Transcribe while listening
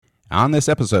On this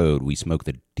episode, we smoke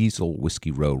the Diesel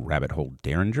Whiskey Row Rabbit Hole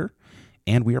Dareringer,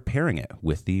 and we are pairing it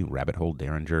with the Rabbit Hole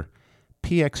Dareringer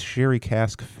PX Sherry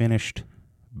Cask Finished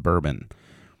Bourbon.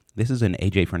 This is an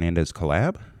AJ Fernandez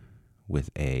collab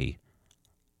with a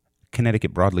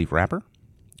Connecticut Broadleaf wrapper,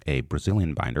 a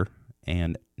Brazilian binder,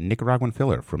 and Nicaraguan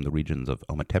filler from the regions of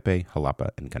Ometepe,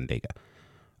 Jalapa, and Condego.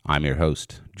 I'm your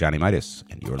host, Johnny Midas,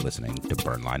 and you're listening to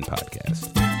Burn Line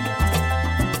Podcast.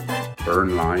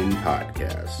 Burn Line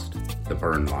Podcast. The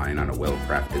burn line on a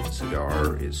well-crafted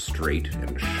cigar is straight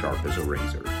and sharp as a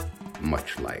razor,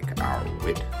 much like our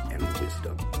wit and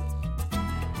wisdom.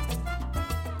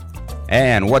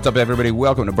 And what's up, everybody?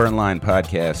 Welcome to Burn Line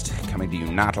Podcast, coming to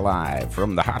you not live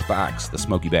from the Hot Box, the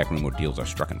smoky back room where deals are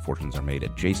struck and fortunes are made,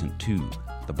 adjacent to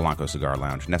the Blanco Cigar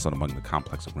Lounge, nestled among the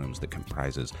complex of rooms that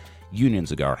comprises Union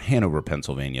Cigar, Hanover,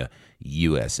 Pennsylvania,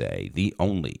 USA, the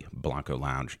only Blanco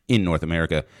Lounge in North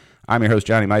America. I'm your host,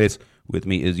 Johnny Midas. With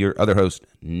me is your other host,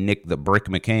 Nick the Brick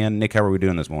McCann. Nick, how are we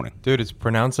doing this morning? Dude, it's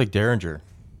pronounced like Dareringer.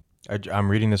 I'm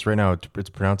reading this right now. It's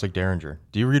pronounced like Dareringer.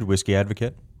 Do you read Whiskey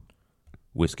Advocate?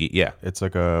 Whiskey, yeah. It's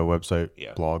like a website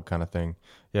blog kind of thing.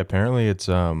 Yeah, apparently it's,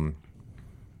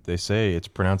 they say it's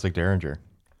pronounced like Dareringer.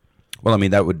 Well, I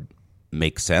mean, that would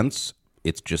make sense.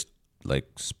 It's just, like,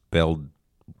 spelled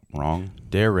wrong.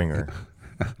 Dareringer.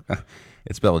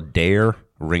 It's spelled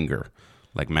Dareringer,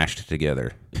 like mashed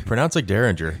together. Pronounced like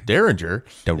Dareringer.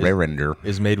 Dareringer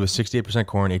is made with 68%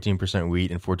 corn, 18%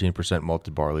 wheat, and 14%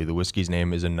 malted barley. The whiskey's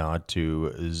name is a nod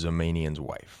to Zemanian's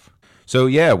wife. So,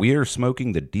 yeah, we are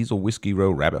smoking the Diesel Whiskey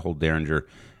Row Rabbit Hole Dareringer.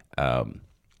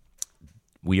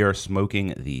 We are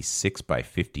smoking the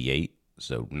 6x58,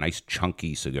 so nice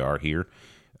chunky cigar here.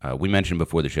 We mentioned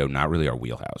before the show, not really our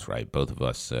wheelhouse, right? Both of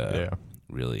us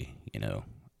really,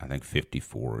 I think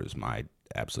 54 is my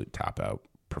absolute top-out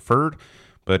preferred,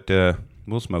 but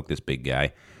we'll smoke this big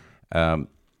guy. And,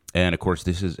 of course,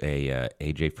 this is a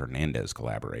AJ Fernandez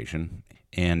collaboration,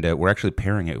 and we're actually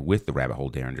pairing it with the Rabbit Hole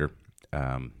Dareringer.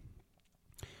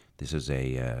 This is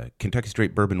a Kentucky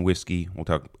Straight Bourbon whiskey. We'll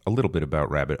talk a little bit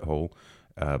about Rabbit Hole,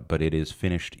 but it is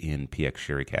finished in PX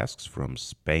Sherry casks from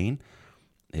Spain.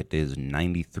 It is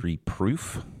 93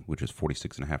 proof, which is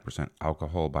 46.5%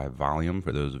 alcohol by volume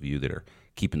for those of you that are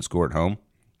keeping score at home.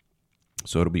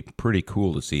 So it'll be pretty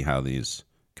cool to see how these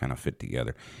kind of fit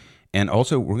together. And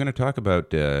also, we're going to talk about,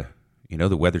 the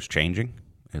weather's changing.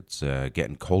 It's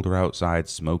getting colder outside,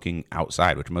 smoking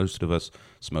outside, which most of us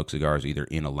smoke cigars either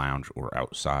in a lounge or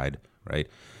outside, right?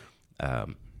 How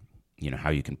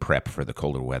you can prep for the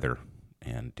colder weather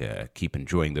and keep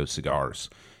enjoying those cigars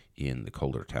in the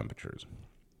colder temperatures.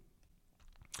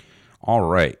 All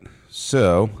right,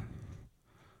 so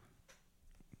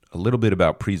a little bit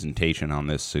about presentation on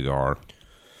this cigar.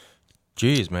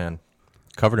 Jeez, man.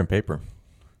 Covered in paper.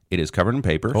 It is covered in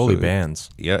paper. Holy bands.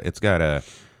 Yeah, it's got a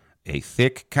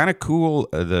thick, kind of cool,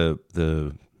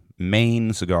 the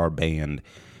main cigar band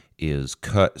is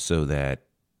cut so that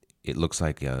it looks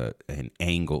like an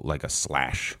angle, like a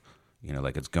slash,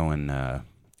 like it's going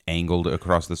angled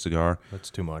across the cigar.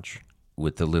 That's too much.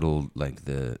 With the little, like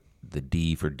the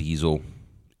D for diesel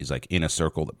is like in a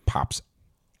circle that pops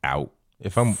out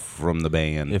from the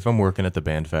band. If I'm working at the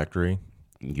band factory,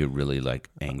 you're really like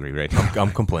angry, right?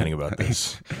 I'm complaining about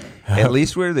this. At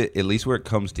least where it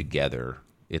comes together,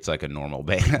 it's like a normal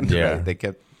band. Yeah, right? They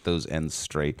kept those ends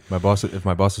straight. If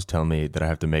my boss is telling me that I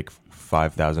have to make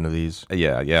 5,000 of these,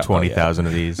 20,000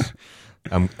 of these,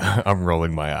 I'm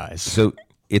rolling my eyes. So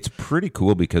it's pretty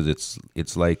cool because it's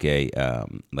like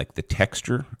like the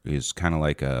texture is kind of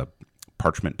like a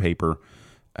parchment paper.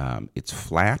 It's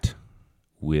flat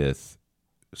with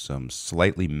some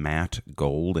slightly matte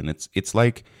gold, and it's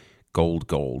like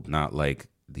gold, not like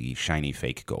the shiny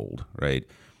fake gold, right?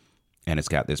 And it's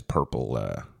got this purple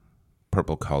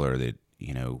color that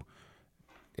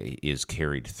is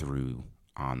carried through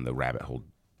on the Rabbit Hole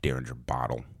Dareringer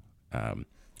bottle.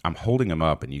 I'm holding them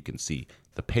up, and you can see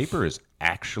the paper is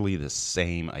actually the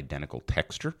same identical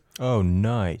texture. Oh,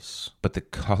 nice! But the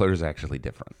color is actually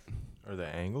different. Are the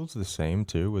angles the same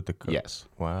too with the color? Yes.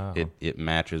 Wow. It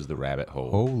matches the Rabbit Hole.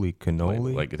 Holy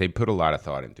cannoli! Like they put a lot of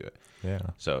thought into it. Yeah.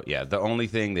 So yeah, the only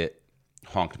thing that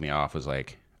honked me off was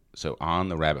like, so on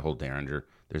the Rabbit Hole Dareringer,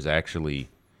 there's actually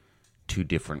two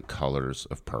different colors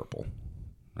of purple,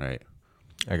 right?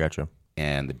 I gotcha.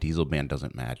 And the diesel band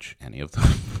doesn't match any of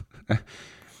them.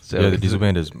 So yeah, the diesel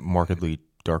band is markedly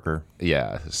darker.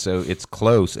 Yeah, so it's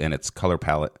close and it's color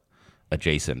palette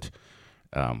adjacent,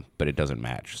 but it doesn't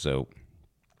match. So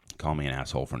call me an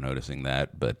asshole for noticing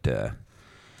that, but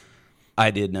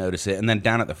I did notice it. And then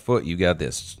down at the foot, you got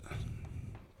this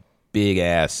big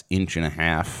ass 1.5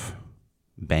 inch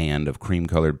band of cream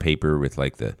colored paper with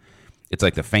like the It's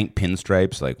like the faint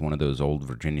pinstripes, like one of those old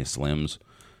Virginia Slims.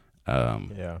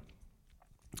 Yeah.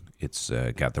 It's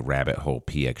got the rabbit hole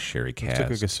PX sherry cask. It's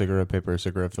like a cigarette paper,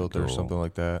 cigarette filter, or something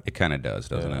like that. It kind of does,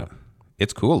 doesn't it?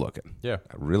 It's cool looking. Yeah.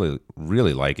 I really,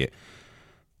 really like it.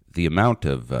 The amount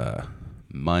of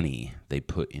money they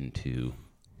put into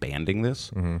banding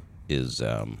this is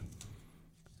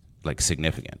like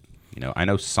significant. You know, I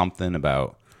know something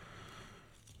about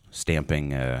stamping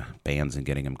bands and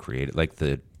getting them created. Like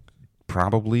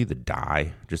probably the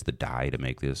dye, just the dye to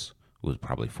make this was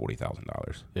probably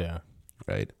 $40,000. Yeah.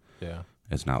 Right? Yeah.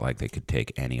 It's not like they could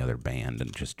take any other band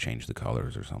and just change the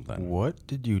colors or something. What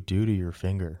did you do to your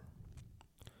finger?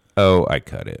 Oh, I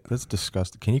cut it. That's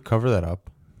disgusting. Can you cover that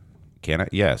up? Can I?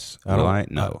 Yes. Will I?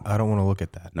 No. I don't want to look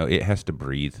at that. No, it has to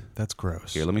breathe. That's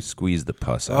gross. Here, let me squeeze the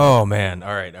pus out. Oh, man.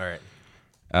 All right.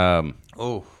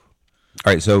 All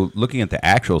right, so looking at the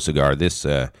actual cigar, this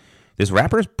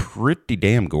wrapper is pretty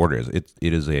damn gorgeous. It's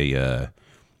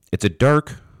a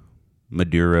dark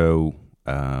Maduro.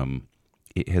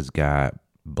 It has got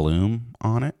bloom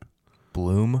on it.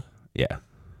 Bloom? Yeah.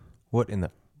 What in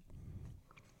the?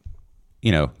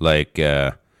 You know, like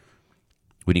when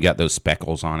you got those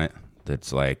speckles on it,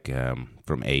 that's like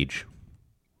from age.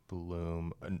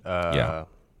 Bloom. Yeah.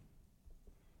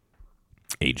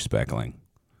 Age speckling.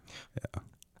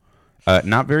 Yeah.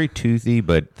 Not very toothy,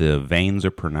 but the veins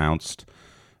are pronounced,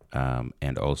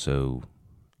 and also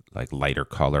like lighter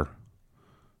color.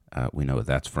 We know what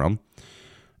that's from.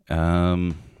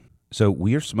 So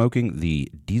we are smoking the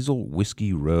Diesel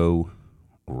Whiskey Row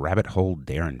Rabbit Hole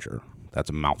Dareringer. That's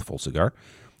a mouthful cigar,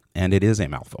 and it is a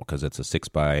mouthful because it's a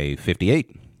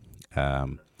 6x58.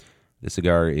 This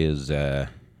cigar is got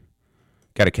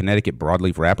a Connecticut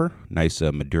Broadleaf wrapper, nice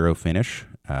Maduro finish.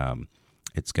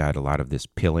 It's got a lot of this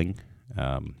pilling,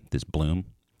 this bloom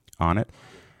on it.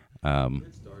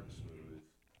 It's dark, smooth,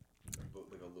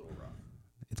 but like a little rough.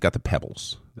 It's got the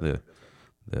pebbles, the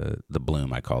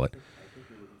bloom, I call it. I think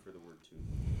you're looking for the word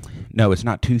toothy. No, it's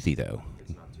not toothy though.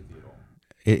 It's not toothy at all.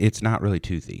 It's not really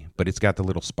toothy, but it's got the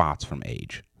little spots from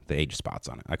age, the age spots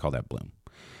on it. I call that bloom.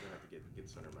 You're gonna have to get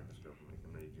center microscope and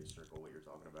I'm gonna need you to circle what you're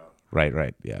talking about.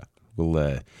 Right, yeah.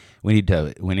 We'll we need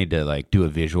to like do a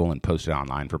visual and post it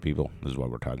online for people. This is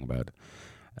what we're talking about.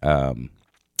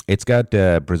 It's got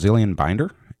Brazilian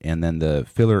binder, and then the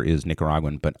filler is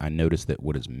Nicaraguan. But I noticed that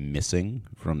what is missing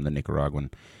from the Nicaraguan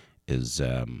is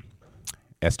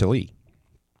Esteli.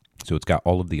 So it's got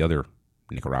all of the other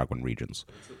Nicaraguan regions.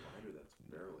 It's the binder that's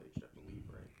barrel aged, I believe,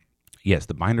 right? Yes,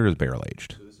 the binder is barrel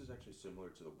aged. So this is actually similar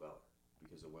to the Weller,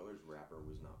 because the Weller's wrapper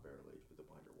was not barrel aged, but the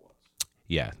binder was.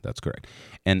 Yeah, that's correct.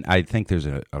 And I think there's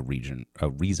a reason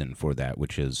for that,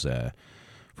 which is,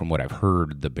 from what I've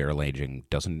heard, the barrel aging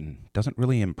doesn't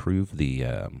really improve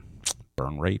the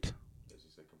burn rate.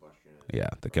 It's like combustion. Yeah,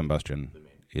 the combustion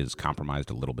is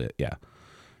compromised a little bit. Yeah.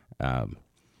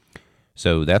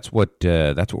 So that's what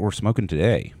we're smoking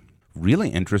today. Really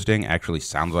interesting. Actually,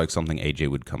 sounds like something AJ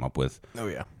would come up with. Oh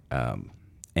yeah.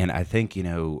 And I think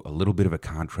a little bit of a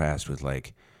contrast with I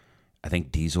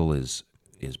think Diesel is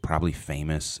probably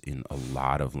famous in a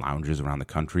lot of lounges around the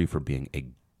country for being a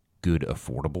good,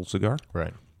 affordable cigar.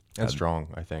 Right. And strong,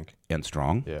 I think. And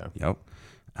strong. Yeah. Yep.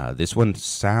 This one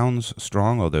sounds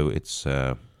strong, although it's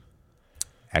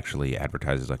actually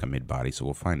advertises like a mid-body, so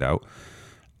we'll find out.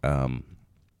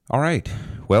 All right.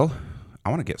 Well, I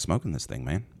want to get smoking this thing,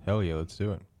 man. Hell yeah, let's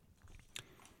do it.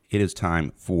 It is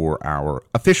time for our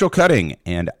official cutting,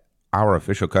 and our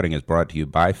official cutting is brought to you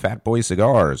by Fat Boy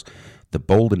Cigars. The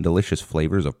bold and delicious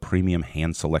flavors of premium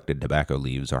hand-selected tobacco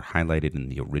leaves are highlighted in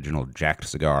the original Jacked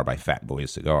cigar by Fat Boy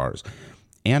Cigars.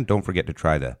 And don't forget to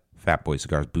try the Fat Boy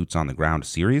Cigars Boots on the Ground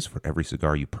series. For every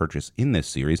cigar you purchase in this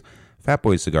series, Fat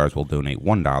Boy Cigars will donate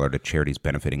 $1 to charities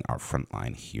benefiting our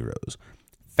frontline heroes.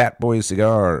 Fat Boy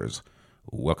Cigars,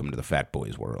 welcome to the Fat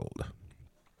Boys world.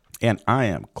 And I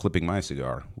am clipping my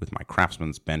cigar with my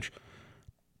Craftsman's Bench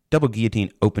double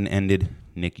guillotine open-ended.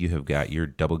 Nick, you have got your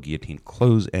double guillotine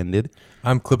close-ended.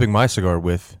 I'm clipping my cigar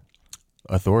with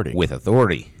authority. With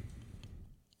authority.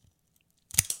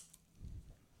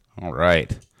 All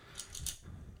right.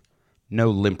 No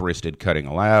limp-wristed cutting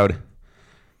allowed.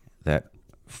 That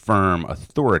firm,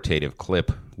 authoritative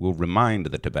clip will remind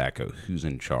the tobacco who's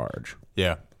in charge.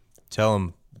 Yeah. Tell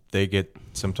them they get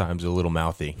sometimes a little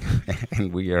mouthy.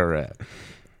 And we are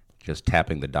just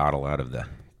tapping the dottle out of the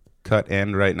cut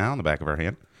end right now on the back of our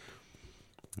hand.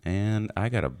 And I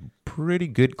got a pretty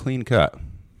good clean cut.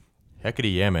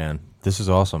 Heckity yeah, man. This is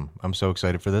awesome. I'm so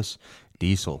excited for this.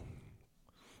 Diesel.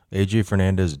 AJ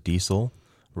Fernandez Diesel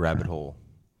Rabbit Hole.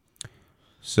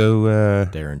 So,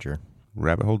 Dareringer.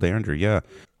 Rabbit Hole Dareringer, yeah.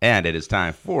 And it is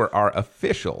time for our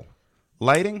official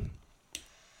lighting.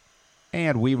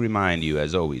 And we remind you,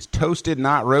 as always, toasted,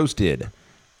 not roasted.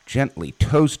 Gently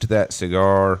toast that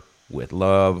cigar with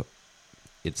love.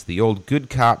 It's the old good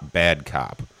cop, bad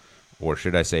cop. Or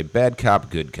should I say bad cop,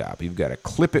 good cop. You've got to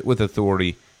clip it with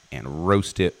authority and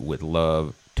roast it with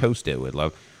love. Toast it with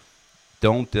love.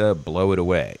 Don't blow it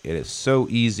away. It is so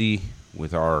easy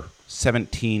with our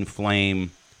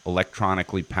 17-flame,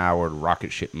 electronically powered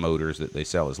rocket ship motors that they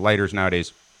sell as lighters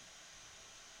nowadays.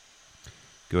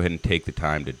 Go ahead and take the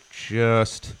time to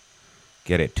just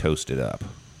get it toasted up.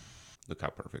 Look how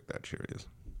perfect that cherry is.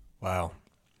 Wow.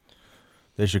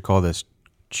 They should call this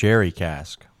cherry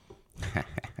cask.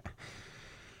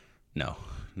 No.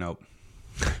 Nope.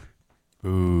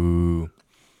 Ooh.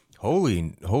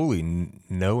 Holy,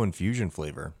 no infusion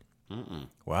flavor.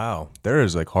 Wow. There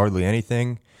is like hardly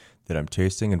anything that I'm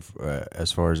tasting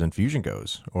as far as infusion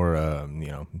goes or,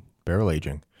 barrel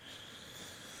aging.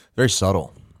 Very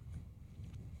subtle.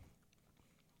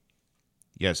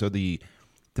 Yeah, so the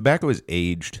tobacco is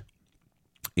aged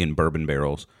in bourbon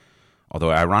barrels, although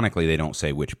ironically they don't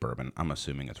say which bourbon. I'm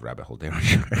assuming it's Rabbit Hole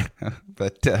Dareringer.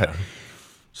 But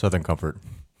Southern Comfort.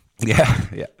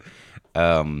 yeah.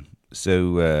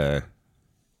 So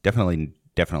definitely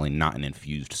not an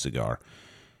infused cigar.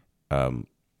 I'm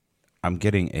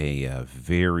getting a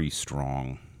very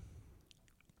strong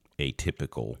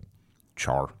atypical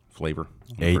char flavor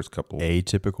on the first couple.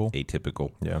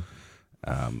 Atypical. Yeah.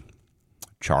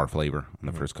 Char flavor on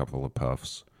the first couple of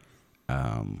puffs.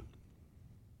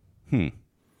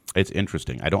 It's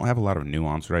interesting. I don't have a lot of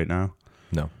nuance right now.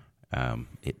 No.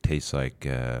 It tastes like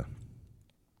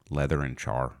leather and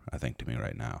char, I think, to me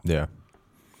right now. Yeah.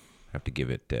 I have to give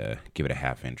it a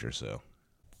half inch or so.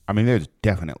 I mean, there's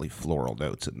definitely floral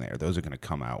notes in there. Those are going to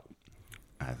come out,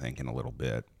 I think, in a little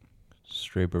bit.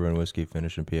 Straight bourbon whiskey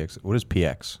finished in PX. What is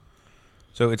PX?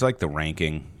 So it's like the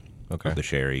ranking of the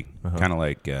sherry. Kind of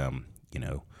like,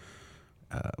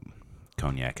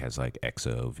 cognac has like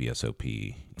XO,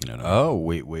 VSOP. You know. Oh,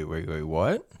 wait.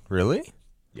 What? Really?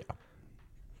 Yeah.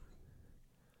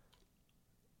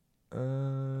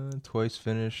 Twice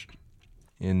finished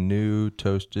in new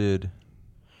toasted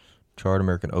charred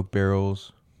American oak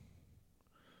barrels.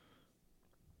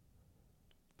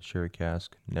 Sherry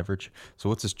cask. Never. So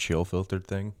what's this chill filtered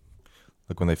thing?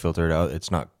 Like when they filter it out,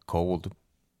 it's not cold.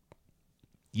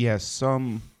 Yeah,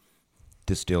 some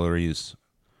distilleries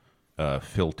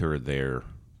filter their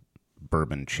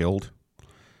bourbon chilled.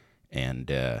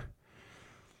 And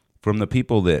from the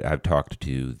people that I've talked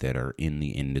to that are in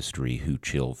the industry who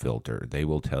chill filter, they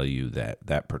will tell you that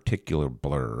that particular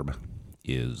blurb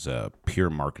is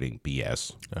pure marketing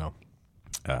BS. Oh.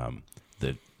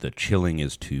 The chilling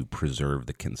is to preserve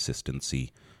the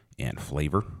consistency and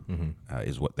flavor,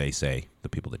 is what they say, the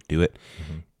people that do it.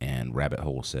 And Rabbit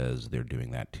Hole says they're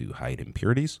doing that to hide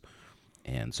impurities,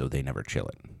 and so they never chill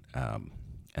it.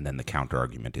 And then the counter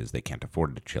argument is they can't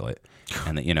afford to chill it,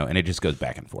 and and it just goes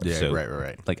back and forth. Yeah, so,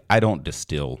 right. Like, I don't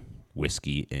distill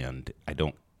whiskey, and I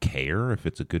don't care if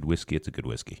it's a good whiskey. It's a good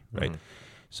whiskey, right?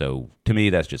 So to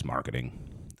me, that's just marketing.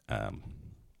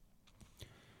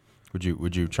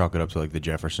 Would you chalk it up to like the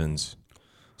Jefferson's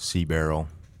Sea Barrel?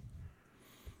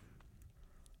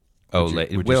 Oh,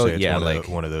 would you well, say it's yeah, like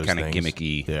one of those kind of things?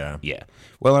 gimmicky. Yeah.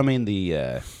 Well, I mean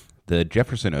the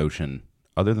Jefferson Ocean,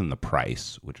 other than the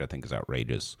price, which I think is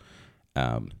outrageous,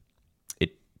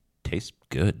 it tastes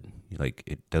good. Like,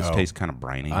 it does taste kind of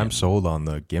briny. I'm sold on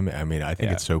the gimmick. I mean, I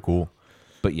think it's so cool.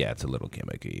 But yeah, it's a little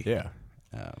gimmicky. Yeah.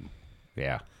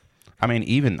 Yeah. I mean,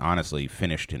 even honestly,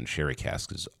 finished in sherry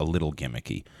casks is a little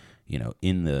gimmicky.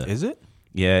 Is it?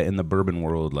 Yeah, in the bourbon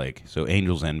world, like, so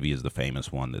Angel's Envy is the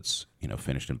famous one that's,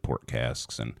 finished in port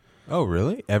casks. And oh,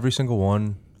 really? Every single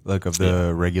one, like, of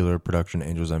the regular production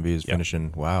Angel's Envy is finished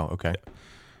in, wow, okay.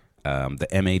 The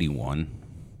M81,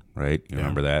 right? You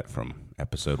remember that from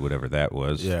episode whatever that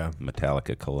was? Yeah.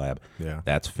 Metallica collab. Yeah.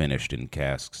 That's finished in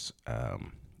casks.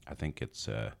 I think it's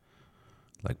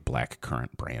like black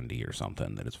currant brandy or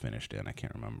something that it's finished in. I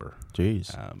can't remember.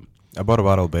 Jeez. I bought a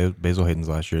bottle of Basil Hayden's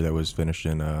last year that was finished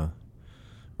in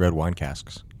red wine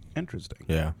casks. Interesting.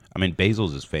 Yeah. I mean,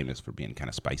 Basil's is famous for being kind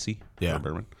of spicy for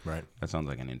bourbon. Right. That sounds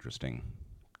like an interesting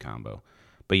combo.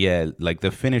 But yeah, like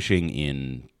the finishing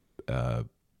in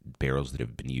barrels that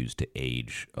have been used to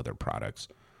age other products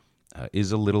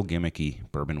is a little gimmicky.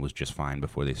 Bourbon was just fine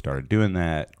before they started doing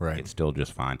that. Right. It's still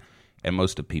just fine. And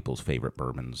most of people's favorite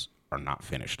bourbons are not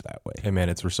finished that way. Hey, man,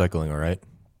 it's recycling, all right?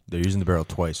 They're using the barrel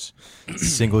twice.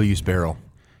 Single-use barrel.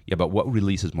 Yeah, but what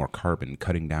releases more carbon,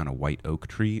 cutting down a white oak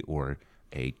tree or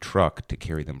a truck to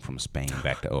carry them from Spain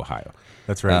back to Ohio.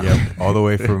 That's right. Yeah, all the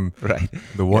way from Right.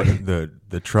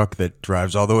 the truck that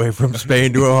drives all the way from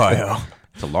Spain to Ohio.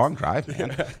 It's a long drive,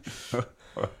 man.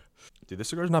 Dude, this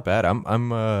cigar's not bad. I'm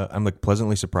like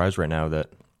pleasantly surprised right now that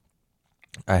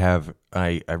I've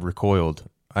recoiled.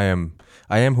 I am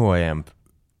who I am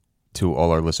to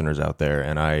all our listeners out there,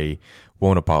 and I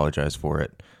won't apologize for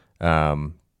it.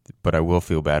 But I will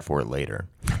feel bad for it later.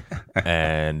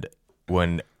 And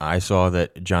when I saw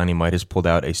that Johnny Midas pulled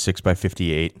out a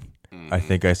 6x58, I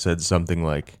think I said something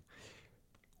like,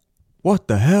 "What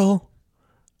the hell?"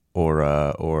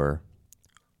 Or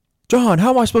John,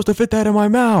 how am I supposed to fit that in my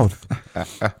mouth?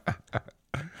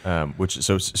 Which,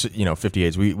 so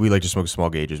 58s, we like to smoke small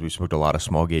gauges. We smoked a lot of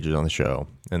small gauges on the show,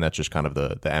 and that's just kind of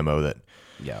the MO that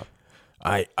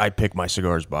I pick my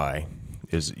cigars by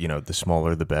is, the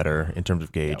smaller the better in terms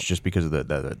of gauge, just because of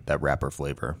that wrapper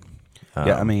flavor.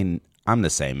 I mean, I'm the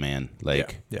same, man.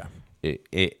 Like, yeah.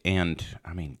 And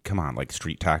I mean, come on, like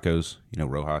street tacos,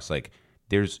 Rojas, like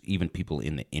there's even people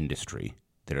in the industry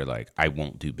that are like, I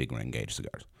won't do big ring gauge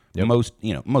cigars. Yep.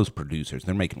 Most producers,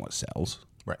 they're making what sells,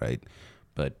 right?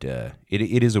 But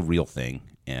it is a real thing,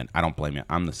 and I don't blame you.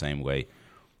 I'm the same way.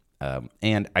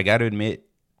 And I got to admit,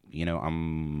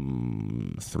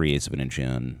 I'm 3/8 of an inch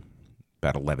in,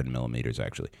 about 11 millimeters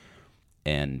actually,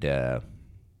 and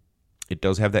it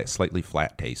does have that slightly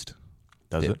flat taste.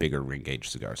 Does it? Bigger ring gauge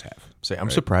cigars have. Say, I'm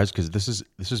surprised because this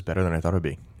is better than I thought it would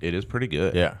be. It is pretty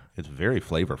good. Yeah, it's very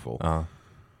flavorful.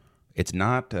 It's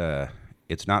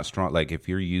not strong. Like if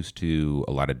you're used to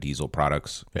a lot of diesel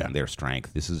products and their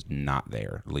strength, this is not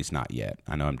there. At least not yet.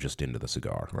 I know I'm just into the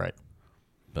cigar, right?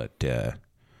 But do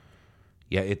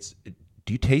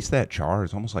you taste that char?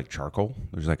 It's almost like charcoal.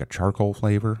 There's like a charcoal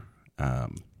flavor,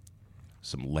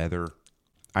 some leather.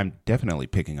 I'm definitely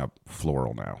picking up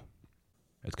floral now.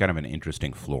 It's kind of an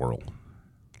interesting floral.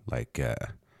 Like, it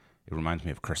reminds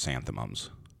me of chrysanthemums,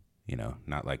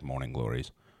 not like morning glories,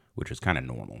 which is kind of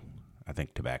normal. I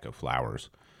think tobacco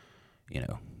flowers,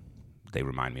 they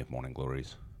remind me of morning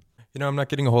glories. I'm not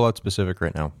getting a whole lot specific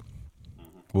right now.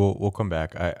 We'll come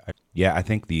back. I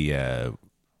think the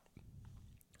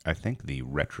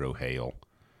retro hail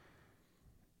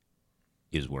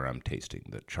is where I'm tasting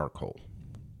the charcoal.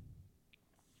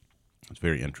 It's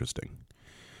very interesting.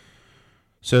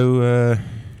 So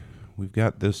we've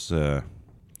got this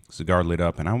cigar lit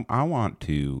up, and I want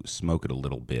to smoke it a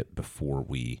little bit before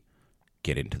we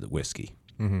get into the whiskey.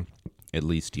 Mm-hmm. At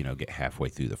least, get halfway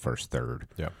through the first third.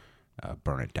 Yeah.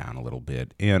 Burn it down a little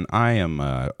bit. And I am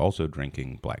also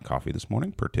drinking black coffee this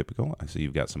morning, per typical. I see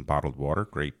you've got some bottled water.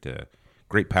 Great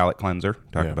palate cleanser.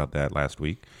 Talked about that last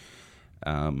week.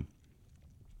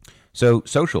 So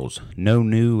socials. No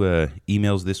new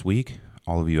emails this week.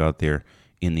 All of you out there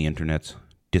in the internets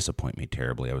disappoint me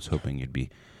terribly. I was hoping you'd be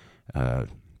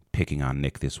picking on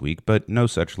Nick this week, but no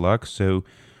such luck. So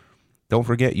don't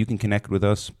forget, you can connect with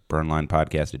us,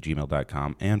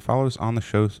 burnlinepodcast@gmail.com, and follow us on the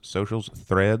show's socials,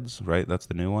 Threads, right? That's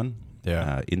the new one.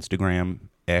 Yeah. Instagram,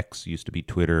 X, used to be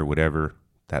Twitter, whatever.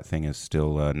 That thing is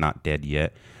still not dead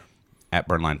yet,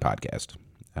 @Burnline Podcast.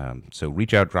 So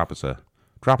reach out, drop us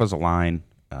a line,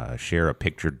 share a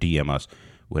picture, DM us,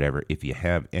 whatever. If you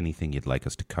have anything you'd like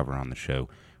us to cover on the show,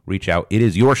 reach out. It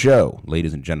is your show,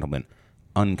 ladies and gentlemen.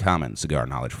 Uncommon cigar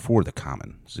knowledge for the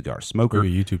common cigar smoker.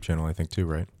 We have a YouTube channel, I think, too,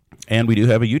 right? And we do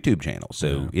have a YouTube channel.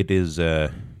 So it is,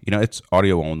 it's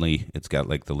audio only. It's got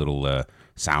like the little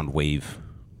sound wave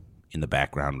in the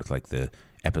background with like the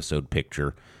episode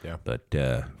picture. Yeah. But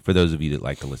for those of you that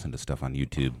like to listen to stuff on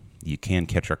YouTube, you can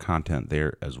catch our content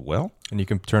there as well. And you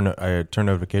can turn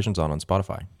notifications on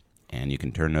Spotify. And you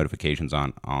can turn notifications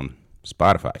on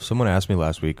Spotify. Someone asked me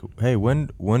last week, hey, when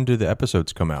do the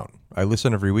episodes come out? I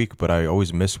listen every week, but I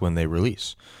always miss when they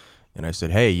release. And I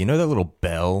said, hey, that little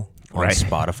bell on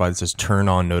Spotify that says turn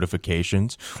on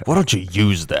notifications? Why don't you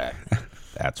use that?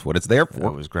 That's what it's there for. I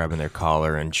was grabbing their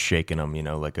collar and shaking them,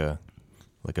 like a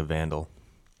vandal.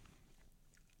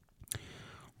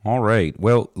 All right.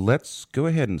 Well, let's go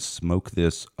ahead and smoke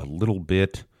this a little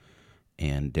bit.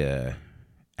 And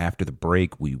after the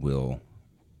break, we will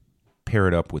pair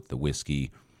it up with the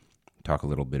whiskey, talk a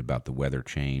little bit about the weather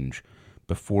change.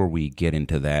 Before we get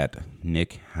into that,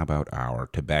 Nick, how about our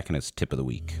tobacconist tip of the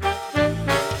week?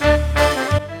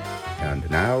 And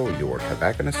now, your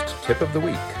tobacconist tip of the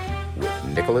week with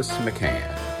Nicholas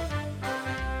McCann.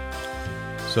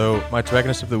 So, my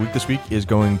tobacconist tip of the week this week is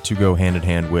going to go hand in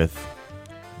hand with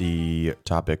the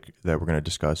topic that we're going to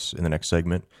discuss in the next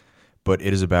segment, but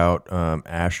it is about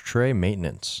ashtray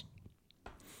maintenance.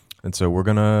 And so we're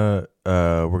gonna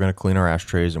clean our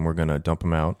ashtrays and we're gonna dump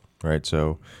them out, right?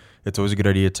 So it's always a good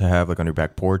idea to have like on your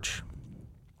back porch,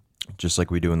 just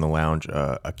like we do in the lounge,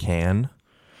 a can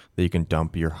that you can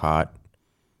dump your hot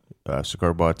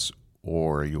cigar butts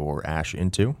or your ash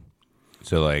into.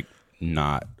 So, like,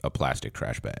 not a plastic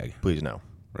trash bag. Please no.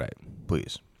 Right.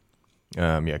 Please.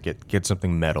 Yeah, get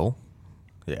something metal.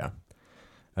 Yeah.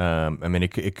 I mean,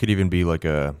 it could even be like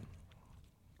a...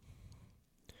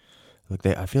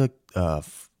 I feel like...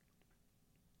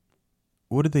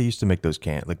 what did they used to make those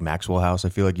cans? Like Maxwell House, I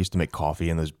feel like used to make coffee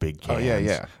in those big cans. Oh,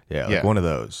 yeah. Yeah, like one of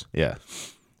those. Yeah.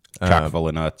 Chock full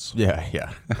of nuts.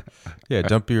 Yeah. Yeah,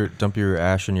 dump your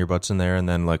ash and your butts in there, and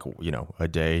then like, a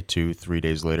day, 2-3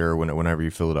 days later, whenever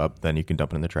you fill it up, then you can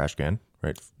dump it in the trash can,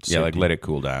 right? Yeah, like let it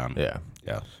cool down. Yeah.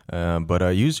 Yeah.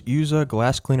 But use a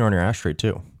glass cleaner on your ashtray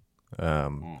too.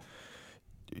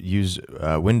 Use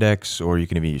Windex, or you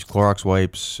can even use Clorox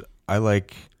wipes. I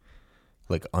like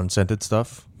unscented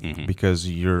stuff because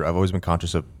I've always been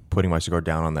conscious of putting my cigar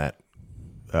down on that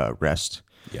rest.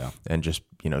 Yeah. And just,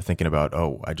 thinking about,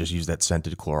 I just used that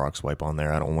scented Clorox wipe on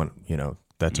there. I don't want,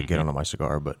 that to get onto my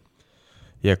cigar. But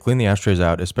yeah, clean the ashtrays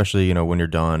out, especially, when you're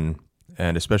done.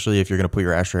 And especially if you're going to put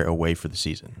your ashtray away for the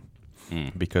season,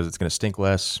 because it's going to stink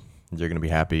less. You're going to be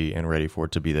happy and ready for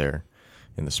it to be there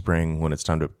in the spring when it's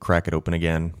time to crack it open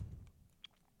again.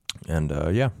 And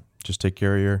just take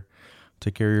care of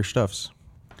your stuffs.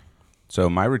 So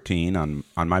my routine on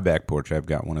my back porch, I've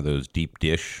got one of those deep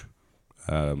dish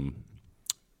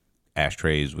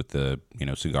ashtrays with the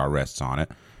cigar rests on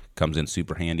it. Comes in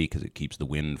super handy because it keeps the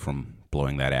wind from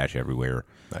blowing that ash everywhere.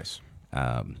 Nice.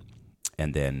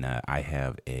 And then I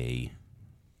have a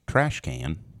trash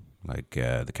can, like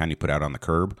the kind you put out on the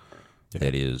curb,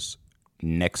 that is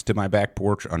next to my back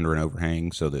porch under an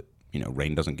overhang so that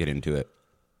rain doesn't get into it.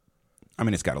 I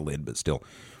mean, it's got a lid, but still.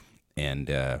 And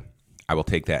I will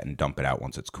take that and dump it out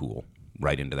once it's cool,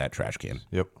 right into that trash can.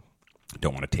 Yep.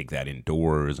 Don't want to take that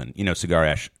indoors. And, cigar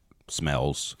ash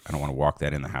smells. I don't want to walk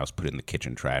that in the house, put it in the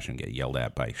kitchen trash, and get yelled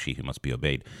at by she who must be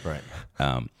obeyed. Right.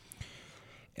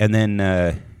 And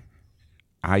then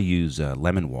I use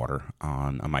lemon water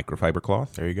on a microfiber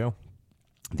cloth. There you go.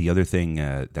 The other thing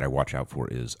that I watch out for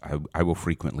is I will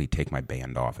frequently take my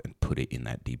band off and put it in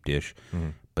that deep dish,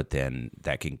 but then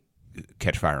that can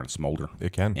catch fire and smolder.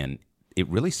 It can. And it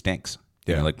really stinks.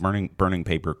 Yeah. Like burning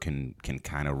paper can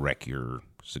kind of wreck your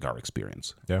cigar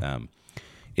experience. Yeah.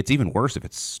 It's even worse if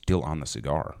it's still on the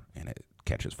cigar and it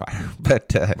catches fire.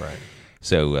 But right.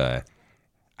 So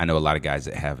I know a lot of guys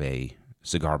that have a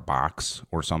cigar box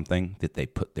or something that they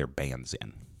put their bands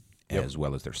in, as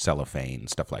well as their cellophane,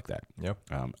 stuff like that. Yep.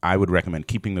 I would recommend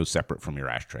keeping those separate from your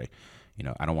ashtray.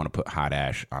 I don't want to put hot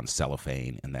ash on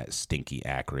cellophane and that stinky,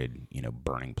 acrid,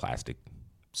 burning plastic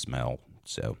smell.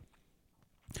 So,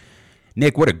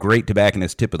 Nick, what a great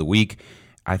tobacconist tip of the week.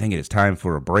 I think it is time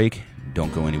for a break.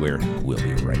 Don't go anywhere. We'll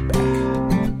be right back.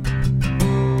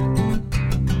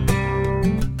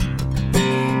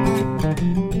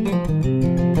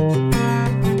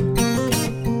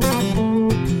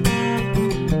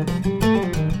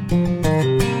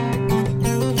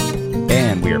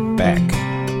 And we are back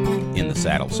in the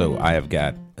saddle. So I have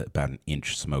got about an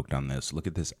inch smoked on this. Look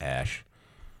at this ash.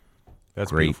 That's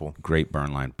great, beautiful. Great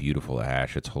burn line, beautiful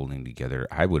ash. It's holding together.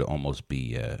 I would almost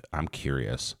be, I'm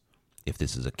curious if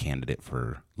this is a candidate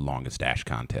for longest ash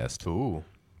contest. Ooh.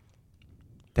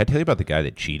 Did I tell you about the guy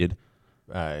that cheated?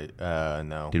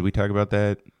 No. Did we talk about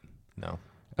that? No.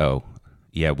 Oh,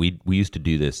 yeah. We used to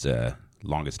do this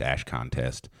longest ash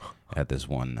contest at this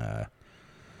one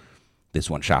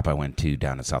shop I went to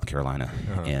down in South Carolina.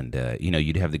 And,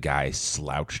 you'd have the guy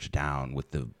slouched down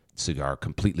with the cigar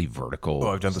completely vertical.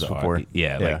 Oh, I've done this before.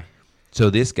 Yeah.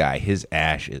 So this guy, his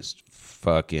ash is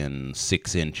fucking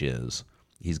 6 inches.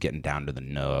 He's getting down to the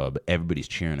nub. Everybody's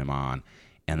cheering him on.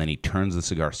 And then he turns the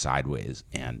cigar sideways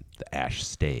and the ash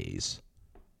stays.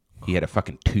 He had a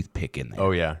fucking toothpick in there. Oh,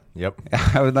 yeah. Yep.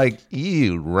 I was like,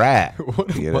 you rat.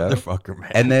 What a motherfucker,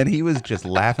 man. And then he was just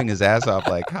laughing his ass off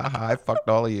like, haha, I fucked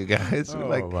all of you guys. Oh,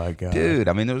 like, my God. Dude,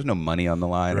 I mean, there was no money on the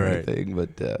line or Right. anything.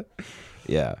 But,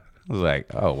 yeah. I was like,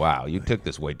 oh, wow, you took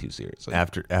this way too seriously.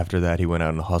 After that, he went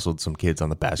out and hustled some kids on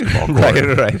the basketball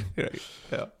court. Right.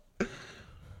 Yeah.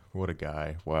 What a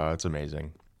guy. Wow, that's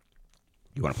amazing.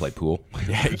 You want to play pool?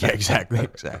 Yeah, exactly.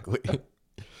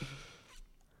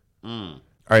 All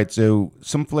right, so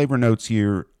some flavor notes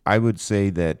here. I would say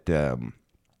that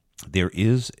there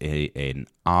is an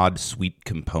odd sweet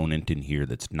component in here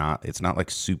it's not like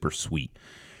super sweet,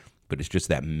 but it's just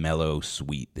that mellow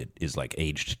sweet that is like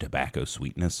aged tobacco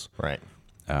sweetness. Right.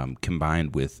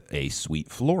 Combined with a sweet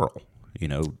floral,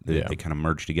 they kind of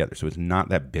merge together. So it's not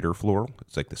that bitter floral.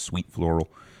 It's like the sweet floral.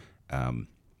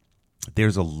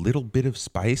 There's a little bit of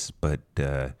spice, but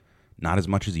not as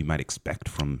much as you might expect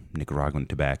from Nicaraguan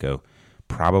tobacco.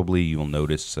 Probably you'll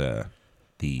notice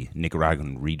the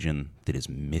Nicaraguan region that is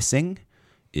missing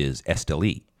is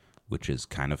Esteli, which is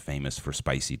kind of famous for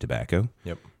spicy tobacco.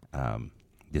 Yep.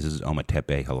 This is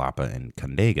Ometepe, Jalapa, and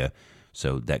Condego,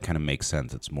 so that kind of makes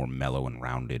sense. It's more mellow and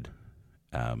rounded.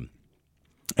 And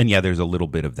yeah, there's a little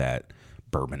bit of that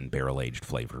bourbon barrel-aged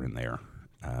flavor in there.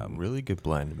 Really good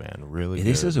blend, man. Really good.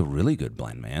 This is a really good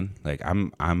blend, man. Like,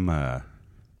 I'm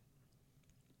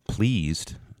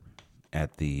pleased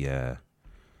at the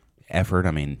effort.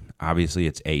 I mean, obviously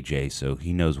it's AJ, so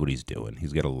he knows what he's doing.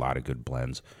 He's got a lot of good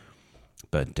blends.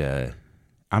 But,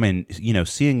 I mean,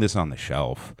 seeing this on the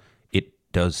shelf, it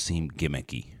does seem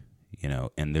gimmicky,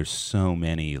 and there's so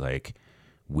many, like,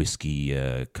 whiskey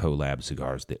collab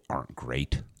cigars that aren't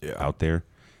great out there.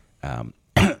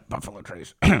 Buffalo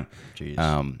Trace.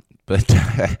 Jeez.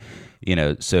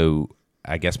 But, so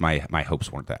I guess my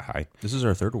hopes weren't that high. This is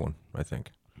our third one, I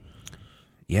think.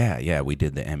 Yeah, we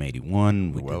did the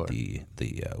M81. We Weller. did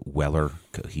the Weller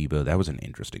Cohiba. That was an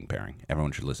interesting pairing.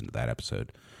 Everyone should listen to that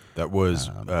episode. That was,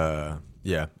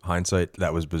 hindsight,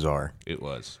 that was bizarre. It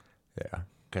was. Yeah.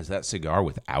 Because that cigar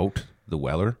without the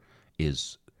Weller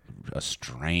is a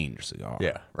strange cigar.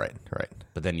 Yeah, right.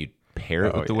 But then you pair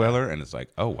it with the Weller, and it's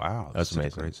like, oh, wow. That's This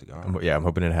amazing. is a great cigar. I'm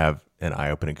hoping to have an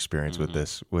eye-opening experience with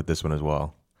this one as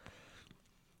well.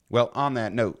 Well, on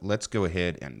that note, let's go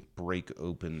ahead and break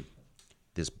open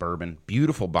this bourbon.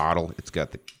 Beautiful bottle. It's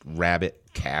got the rabbit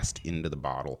cast into the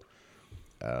bottle.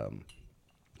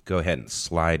 Go ahead and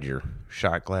slide your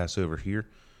shot glass over here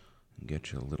and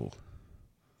get you a little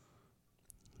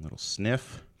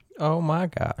sniff. Oh my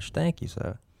gosh! Thank you,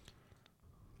 sir.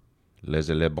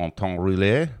 Laissez le bon temps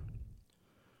rouler.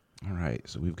 All right,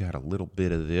 so we've got a little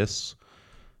bit of this.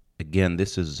 Again,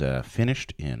 this is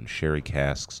finished in sherry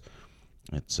casks.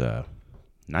 It's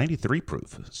 93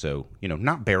 proof, so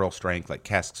not barrel strength. Like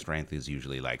cask strength is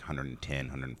usually like 110,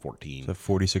 114. So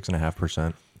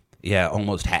 46.5%. Yeah,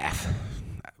 almost half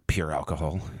pure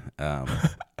alcohol.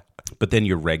 But then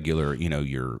your regular,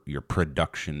 your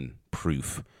production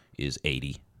proof is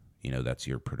 80. That's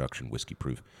your production whiskey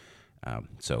proof.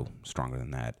 So stronger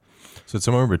than that. So it's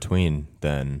somewhere in between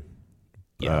then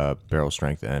barrel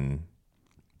strength and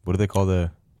what do they call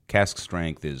the cask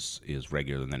strength is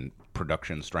regular, and then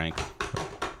production strength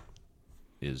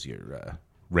is your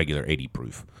regular 80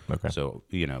 proof. Okay. So,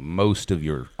 most of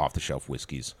your off-the-shelf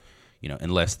whiskeys,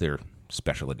 unless they're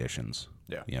special editions,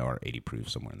 are 80 proof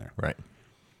somewhere in there. Right.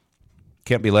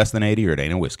 Can't be less than 80 or it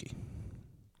ain't a whiskey.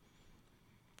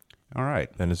 All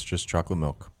right. Then it's just chocolate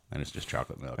milk. And it's just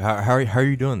chocolate milk. How are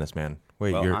you doing this, man?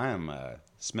 Wait, Well, I am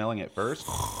smelling it first.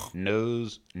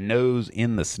 Nose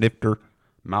in the snifter,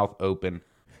 mouth open.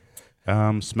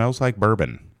 Smells like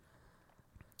bourbon.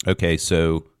 Okay,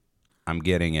 so I'm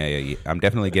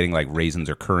definitely getting like raisins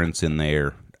or currants in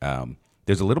there.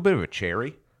 There's a little bit of a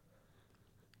cherry,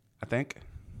 I think,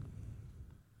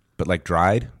 but like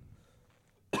dried.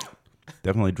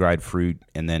 Definitely dried fruit,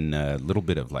 and then a little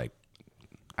bit of like,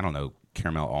 I don't know,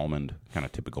 caramel almond, kind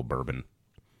of typical bourbon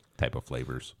type of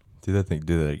flavors. Do that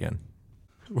again.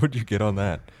 What'd you get on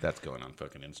that? That's going on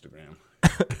fucking Instagram.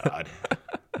 God.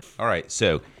 All right,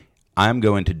 so I'm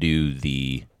going to do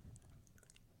the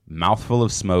mouthful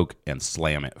of smoke and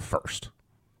slam it first.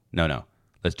 No.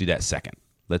 Let's do that second.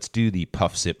 Let's do the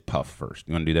puff, sip, puff first.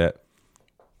 You want to do that?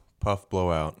 Puff,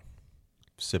 blow out.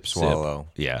 Sip, swallow.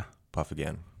 Sip. Yeah. Puff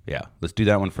again. Yeah. Let's do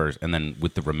that one first. And then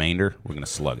with the remainder, we're going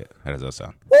to slug it. How does that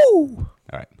sound? Woo!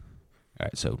 All right.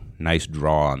 So nice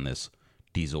draw on this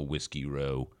Diesel Whiskey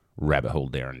Row Rabbit Hole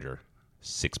Dareringer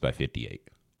 6x58.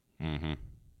 Mm-hmm.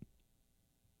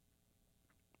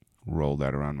 Roll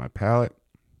that around my palate.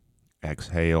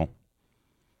 Exhale.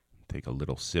 Take a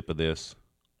little sip of this.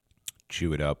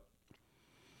 Chew it up.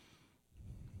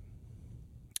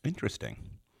 Interesting.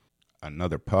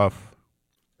 Another puff.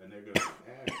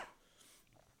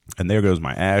 And there goes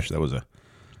my ash. That was a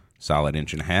solid 1.5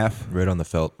 inches. Right on the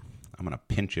felt. I'm going to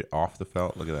pinch it off the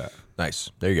felt. Look at that. Nice.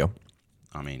 There you go.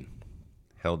 I mean,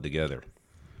 held together.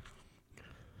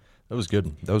 That was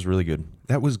good. That was really good.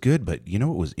 That was good, but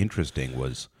what was interesting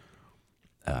was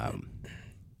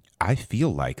I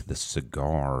feel like the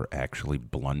cigar actually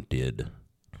blunted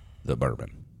the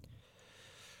bourbon.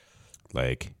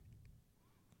 Like,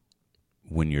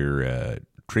 when you're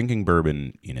drinking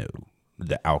bourbon,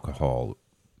 the alcohol,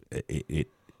 it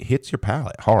hits your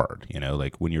palate hard.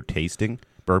 Like when you're tasting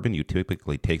bourbon, you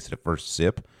typically taste the first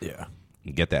sip. Yeah.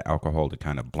 And get that alcohol to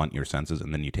kind of blunt your senses,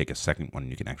 and then you take a second one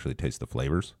and you can actually taste the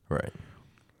flavors. Right.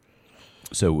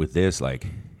 So with this, like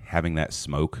having that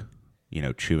smoke,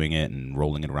 chewing it and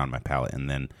rolling it around my palate, and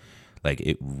then Like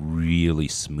it really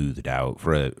smoothed out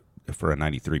for a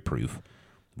 93 proof.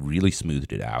 Really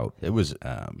smoothed it out. It was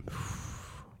a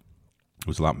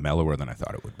lot mellower than I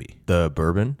thought it would be. the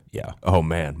bourbon. Yeah. Oh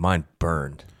man, mine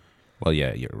burned. Well,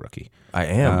 yeah, you're a rookie. I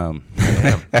am.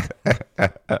 I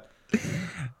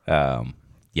am.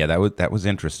 Yeah, that was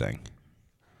interesting.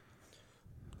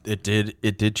 It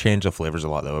did change the flavors a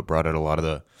lot though. It brought out a lot of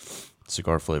the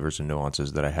cigar flavors and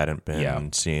nuances that I hadn't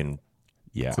been seeing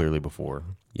clearly before.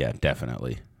 Yeah,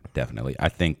 definitely. I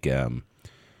think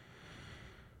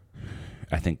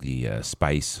the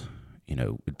spice,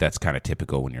 that's kind of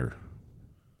typical when you're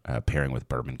pairing with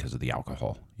bourbon because of the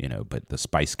alcohol, but the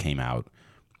spice came out.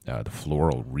 The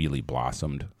floral really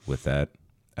blossomed with that.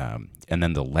 And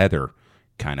then the leather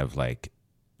kind of like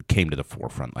came to the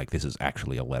forefront. Like this is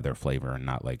actually a leather flavor and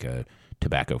not like a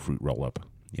tobacco fruit roll up,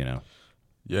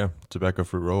 Yeah, tobacco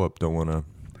fruit roll up. Don't want to.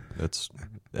 That's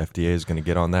FDA is going to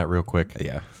get on that real quick.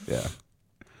 Yeah.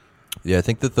 Yeah, I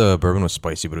think that the bourbon was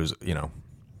spicy, but it was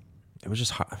it was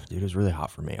just hot. Dude, it was really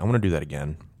hot for me. I want to do that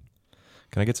again.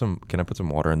 Can I put some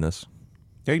water in this?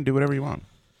 Yeah, you can do whatever you want.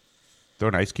 Throw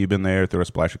an ice cube in there. Throw a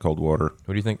splash of cold water.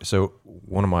 What do you think? So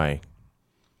one of my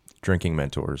drinking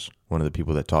mentors, one of the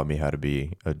people that taught me how to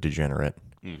be a degenerate,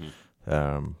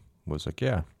 was like,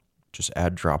 yeah, just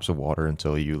add drops of water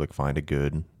until you like find a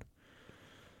good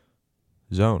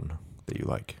zone that you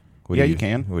like. You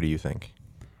can. What do you think?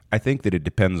 I think that it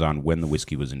depends on when the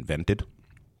whiskey was invented.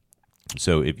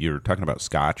 So if you're talking about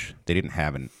Scotch, they didn't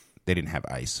have ice. They didn't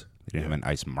have an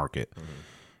ice market.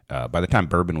 Mm-hmm. By the time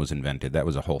bourbon was invented, that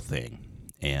was a whole thing,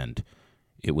 and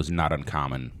it was not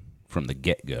uncommon from the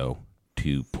get-go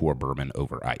to pour bourbon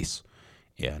over ice.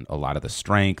 And a lot of the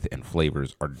strength and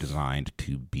flavors are designed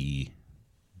to be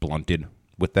blunted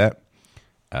with that.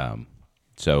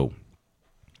 So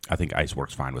I think ice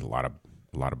works fine with a lot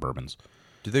of bourbons.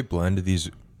 Do they blend these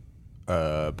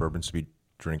bourbons to be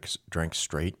drank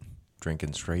straight?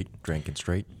 Drinking straight?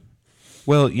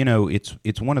 Well,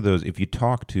 it's one of those, if you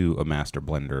talk to a master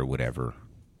blender or whatever,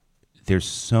 there's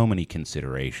so many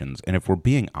considerations. And if we're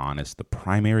being honest, the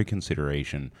primary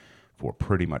consideration for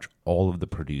pretty much all of the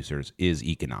producers is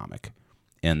economic.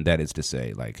 And that is to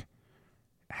say, like,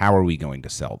 how are we going to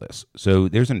sell this? So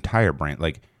there's an entire brand,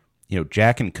 like,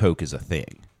 Jack and Coke is a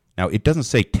thing. Now, it doesn't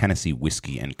say Tennessee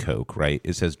Whiskey and Coke, right?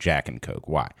 It says Jack and Coke.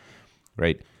 Why?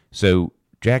 Right? So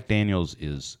Jack Daniels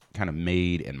is kind of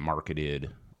made and marketed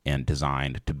and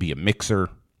designed to be a mixer,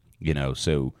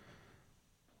 so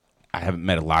I haven't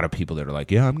met a lot of people that are like,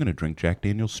 yeah, I'm going to drink Jack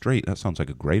Daniels straight. That sounds like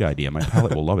a great idea. My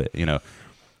palate will love it,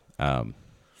 But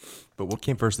what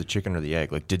came first, the chicken or the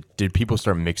egg? Like, did people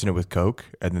start mixing it with Coke,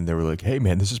 and then they were like, hey,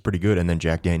 man, this is pretty good, and then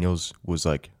Jack Daniels was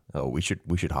like, oh, we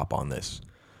should hop on this.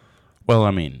 Well,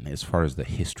 I mean, as far as the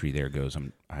history there goes,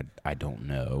 I don't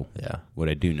know. Yeah. What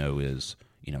I do know is,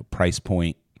 price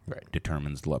point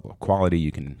determines the level of quality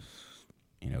you can,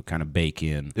 kind of bake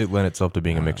in. It lent itself to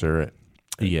being a mixer.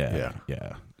 Yeah.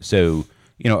 So,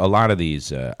 a lot of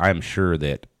these, I'm sure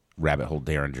that Rabbit Hole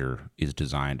Dareringer is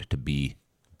designed to be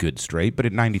good straight, but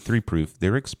at 93 proof,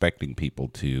 they're expecting people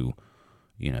to,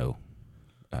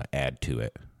 add to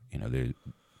it.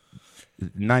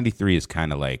 93 is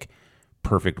kind of like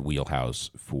perfect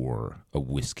wheelhouse for a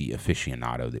whiskey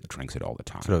aficionado that drinks it all the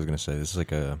time. That's what I was going to say. This is like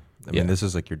this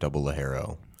is like your double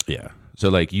Lajero. Yeah. So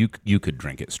like you could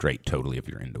drink it straight totally if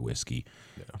you're into whiskey.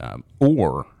 Yeah.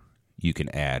 Or you can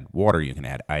add water, you can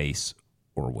add ice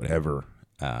or whatever.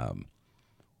 And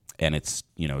it's,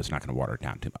 it's not going to water it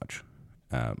down too much.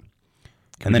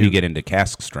 And then you get into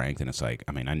cask strength and it's like,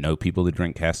 I mean, I know people that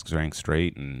drink cask strength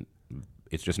straight and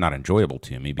it's just not enjoyable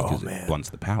to me because it blunts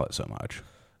the palate so much.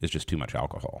 It's just too much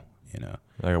alcohol,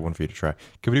 I got one for you to try.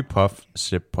 Can we do puff,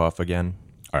 sip, puff again?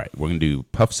 All right, we're going to do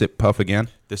puff, sip, puff again.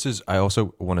 I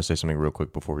also want to say something real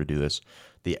quick before we do this.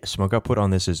 The smoke output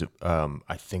on this is,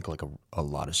 I think, like a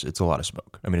lot of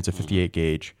smoke. I mean, it's a 58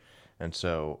 gauge, and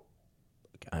so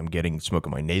I'm getting smoke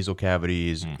in my nasal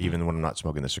cavities, even when I'm not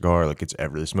smoking the cigar. Like,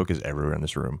 the smoke is everywhere in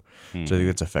this room. So I think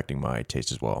it's affecting my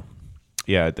taste as well.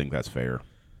 Yeah, I think that's fair.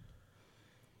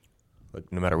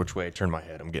 Like, no matter which way I turn my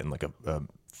head, I'm getting like a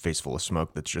face full of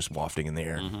smoke that's just wafting in the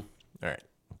air. All right,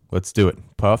 let's do it.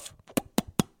 Puff.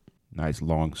 Nice,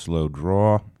 long, slow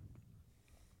draw.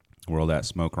 Whirl that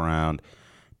smoke around.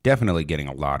 Definitely getting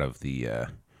a lot of the,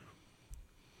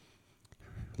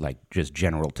 like, just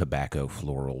general tobacco,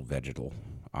 floral, vegetal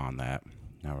on that.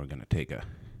 Now we're going to take a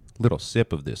little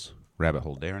sip of this Rabbit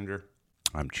Hole Dareringer.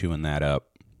 I'm chewing that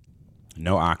up.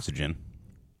 No oxygen.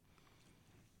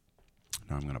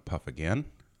 Now I'm going to puff again.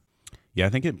 Yeah, I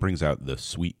think it brings out the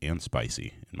sweet and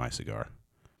spicy in my cigar.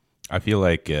 I feel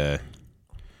like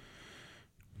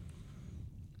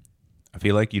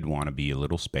feel like you'd want to be a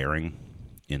little sparing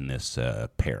in this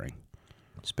pairing.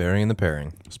 Sparing in the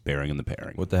pairing. Sparing in the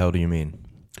pairing. What the hell do you mean?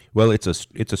 Well, it's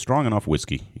a strong enough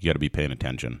whiskey. You got to be paying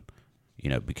attention,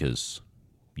 because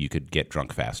you could get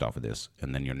drunk fast off of this,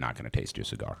 and then you're not going to taste your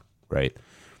cigar, right?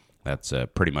 That's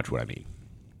pretty much what I mean.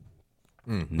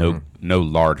 No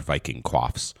large Viking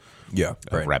quaffs. Yeah,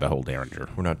 of Rabbit Hole Derringer.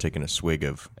 We're not taking a swig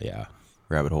of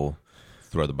Rabbit Hole.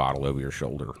 Throw the bottle over your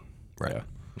shoulder. Right. Yeah.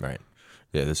 Right.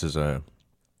 Yeah, this is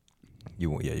you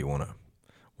want a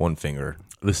one finger.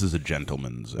 This is a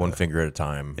gentleman's one finger at a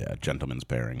time. Yeah, gentleman's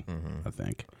pairing, I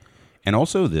think. And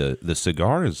also the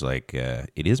cigar is like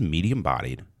it is medium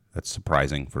bodied. That's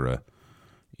surprising for a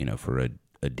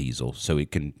diesel. So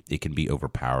it can be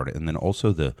overpowered. And then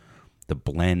also the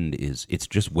blend it's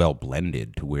just well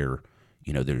blended to where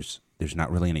there's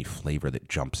not really any flavor that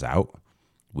jumps out,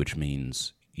 which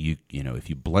means if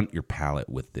you blunt your palate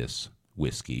with this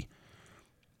whiskey,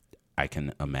 I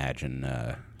can imagine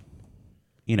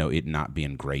it not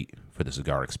being great for the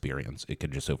cigar experience. It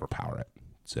could just overpower it.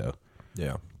 So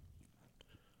yeah,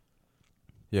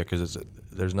 because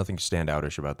there's nothing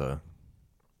standoutish about the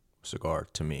cigar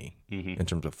to me in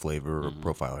terms of flavor or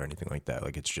profile or anything like that.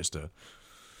 Like it's just a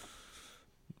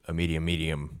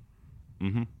medium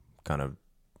kind of.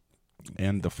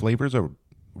 And the flavors are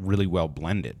really well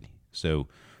blended, so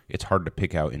it's hard to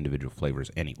pick out individual flavors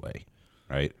anyway,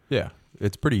 right? Yeah,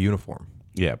 it's pretty uniform.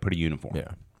 Yeah, pretty uniform.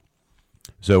 Yeah.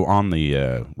 So on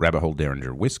the Rabbit Hole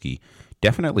Derringer whiskey,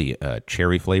 definitely a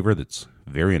cherry flavor that's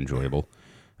very enjoyable.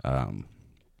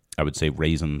 I would say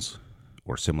raisins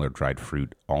or similar dried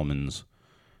fruit, almonds,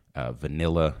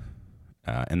 vanilla,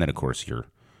 and then of course your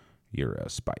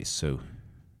spice. So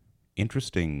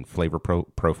interesting flavor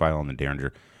profile on the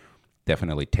Derringer.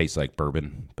 Definitely tastes like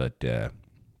bourbon, but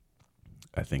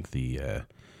I think the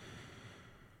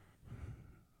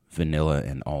vanilla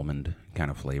and almond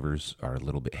kind of flavors are a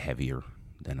little bit heavier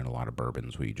than in a lot of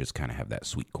bourbons where you just kind of have that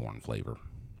sweet corn flavor.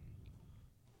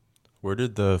 Where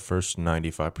did the first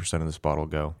 95% of this bottle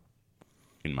go?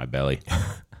 In my belly.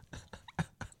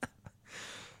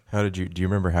 Do you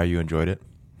remember how you enjoyed it?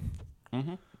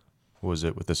 Mm-hmm. Was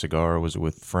it with a cigar? Was it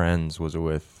with friends? Was it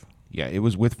with... Yeah, it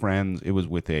was with friends. It was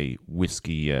with a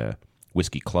whiskey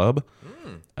club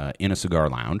in a cigar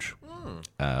lounge.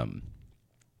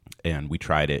 And we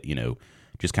tried it,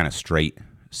 just kind of straight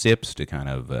sips to kind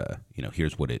of,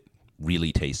 here's what it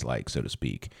really tastes like, so to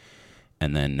speak.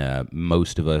 And then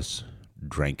most of us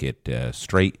drank it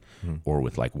straight or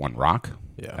with like one rock.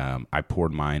 Yeah. I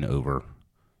poured mine over,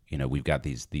 we've got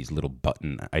these little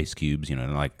button ice cubes,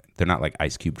 they're not like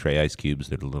ice cube tray ice cubes.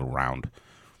 They're the little round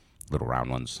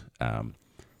ones.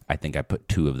 I think I put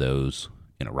 2 of those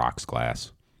in a rocks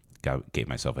glass. Gave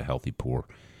myself a healthy pour.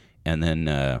 And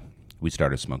then we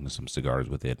started smoking some cigars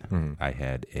with it. I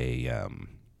had a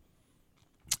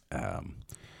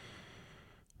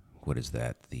what is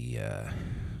that? The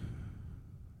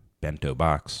bento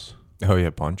box. Oh yeah,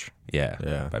 Punch.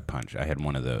 Yeah, by Punch. I had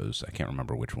one of those. I can't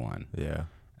remember which one. Yeah.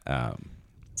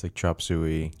 It's like chop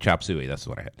suey. Chop suey. That's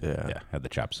what I had. Yeah, had the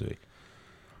chop suey.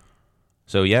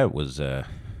 So yeah, it was. It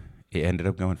ended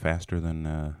up going faster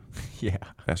than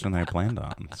faster than I planned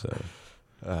on. So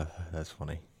that's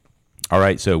funny. All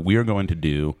right, so we are going to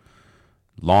do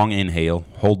long inhale,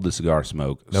 hold the cigar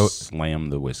smoke, slam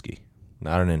the whiskey.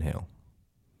 Not an inhale.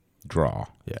 Draw.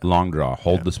 Yeah. Long draw.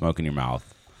 Hold the smoke in your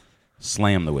mouth.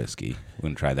 Slam the whiskey. We're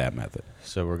going to try that method.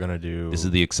 So we're going to do... This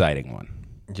is the exciting one.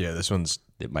 Yeah, this one's...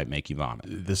 It might make you vomit.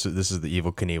 This is the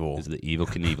Evil Knievel. This is the Evil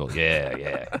Knievel.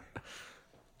 Yeah.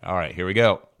 All right, here we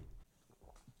go.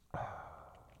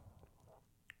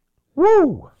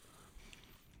 Woo!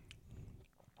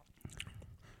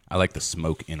 I like the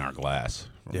smoke in our glass.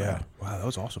 Yeah. Wow, that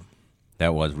was awesome.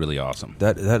 That was really awesome.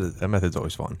 That method's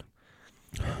always fun.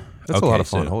 That's a lot of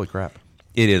fun. Holy crap.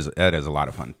 It is. That is a lot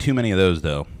of fun. Too many of those,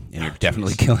 though, and you're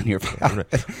definitely killing your palate.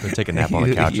 I'm going to take a nap on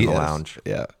the couch in the lounge.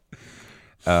 Yeah.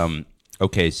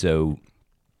 Okay, so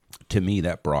to me,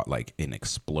 that brought like an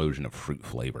explosion of fruit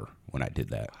flavor when I did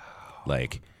that.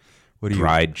 Like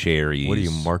dried cherries. What are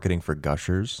you marketing for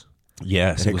Gushers?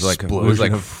 Yes, it was like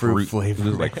fruit flavor.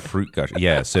 It was like fruit gush.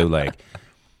 Yeah, so like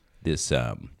this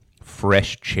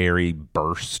fresh cherry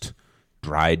burst,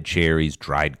 dried cherries,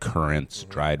 dried currants,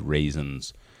 dried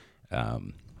raisins.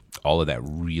 All of that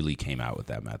really came out with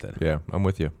that method. Yeah, I'm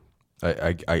with you.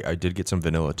 I did get some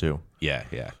vanilla too. Yeah.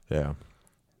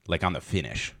 Like on the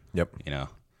finish. Yep.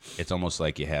 It's almost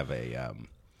like you have a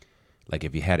like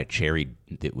if you had a cherry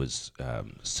that was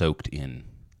soaked in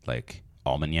like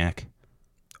Almagnac.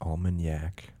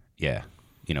 Almagnac. Yeah.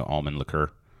 Almond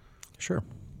liqueur. Sure.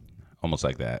 Almost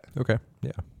like that. Okay.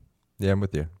 Yeah. Yeah, I'm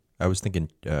with you. I was thinking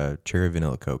cherry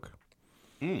vanilla Coke.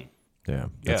 Mm. Yeah,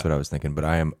 that's Yeah. what I was thinking. But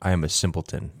I am a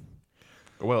simpleton.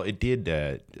 Well, it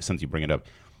did, since you bring it up,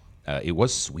 it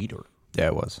was sweeter. Yeah,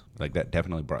 it was. Like, that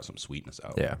definitely brought some sweetness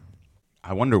out. Yeah.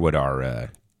 I wonder what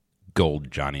our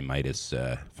gold Johnny Midas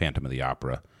Phantom of the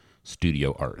Opera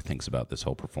studio art thinks about this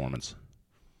whole performance.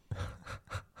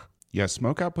 Yeah,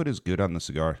 smoke output is good on the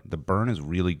cigar. The burn is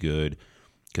really good.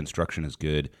 Construction is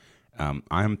good.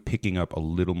 I'm picking up a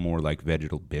little more like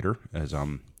vegetal bitter as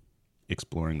I'm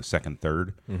exploring the second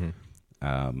third.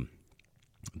 Mm-hmm.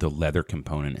 The leather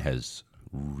component has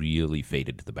really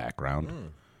faded to the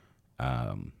background.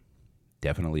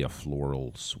 Definitely a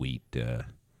floral, sweet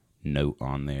note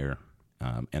on there.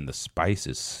 And the spice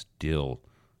is still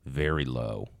very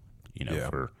low,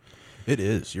 for... It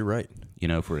is. You're right.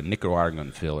 For a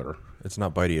Nicaraguan filler. It's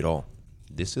not bitey at all.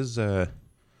 This is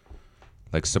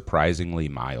like surprisingly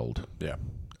mild. Yeah.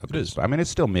 It is. I mean, it's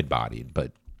still mid-bodied,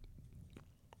 but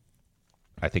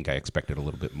I think I expected a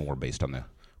little bit more based on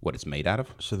what it's made out of.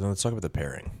 So then let's talk about the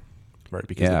pairing, right?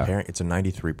 Because the pairing, it's a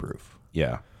 93 proof.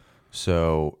 Yeah.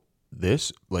 So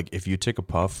this, like, if you take a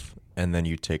puff and then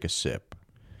you take a sip,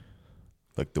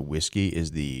 like the whiskey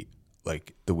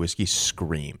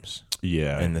screams.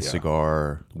 Yeah. And the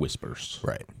cigar whispers.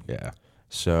 Right. Yeah.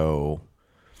 So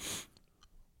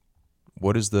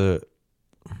what is I'm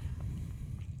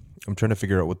trying to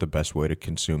figure out what the best way to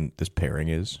consume this pairing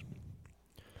is.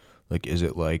 Like, is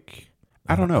it like...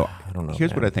 I don't know.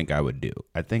 Here's man. what I think I would do.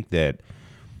 I think that,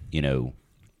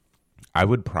 I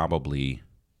would probably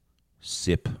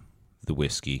sip the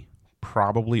whiskey,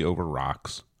 probably over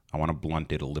rocks. I want to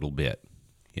blunt it a little bit,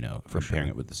 for pairing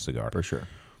it with the cigar. For sure.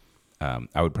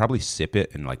 I would probably sip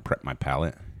it and like prep my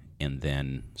palate and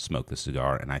then smoke the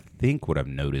cigar. And I think what I've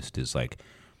noticed is like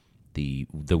the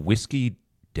whiskey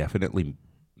definitely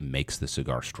makes the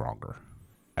cigar stronger.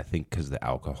 I think because the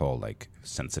alcohol like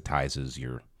sensitizes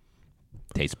your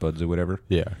taste buds or whatever.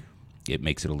 Yeah. It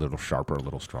makes it a little sharper, a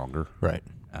little stronger. Right.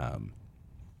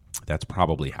 That's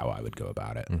probably how I would go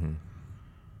about it. Mm-hmm.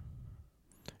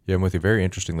 Yeah, I'm with you. Very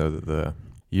interesting though that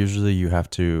usually you have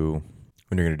to,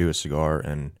 when you're going to do a cigar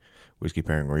and whiskey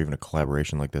pairing or even a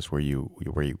collaboration like this where you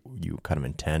kind of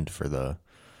intend for the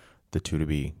two to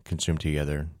be consumed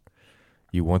together,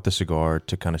 you want the cigar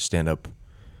to kind of stand up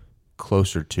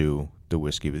closer to the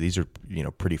whiskey, but these are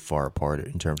pretty far apart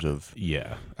in terms of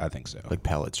I think so, like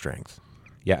palate strength.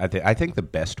 Yeah, I think the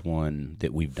best one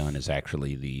that we've done is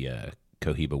actually the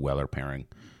Cohiba Weller pairing.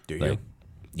 Do you?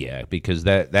 Yeah, because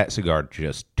that cigar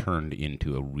just turned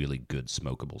into a really good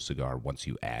smokable cigar once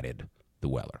you added the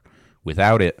Weller.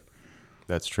 Without it,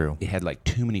 that's true. It had like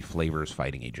too many flavors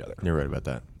fighting each other. You're right about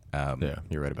that. Yeah,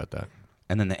 you're right about that.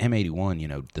 And then the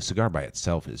M81, the cigar by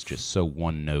itself is just so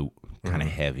one note, kind of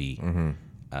heavy.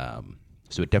 Mm-hmm.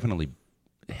 So it definitely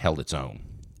held its own.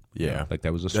 Yeah. Like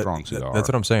that was a strong cigar. That's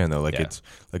what I'm saying though. Like it's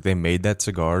like they made that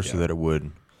cigar so that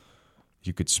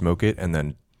you could smoke it and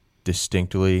then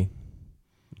distinctly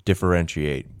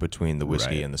differentiate between the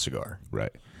whiskey and the cigar.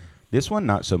 Right. This one,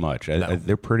 not so much.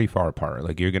 They're pretty far apart.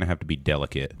 Like you're going to have to be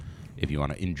delicate if you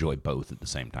want to enjoy both at the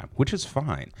same time, which is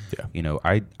fine.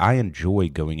 Yeah. I enjoy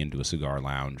going into a cigar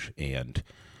lounge and,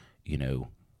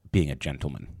 being a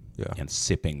gentleman and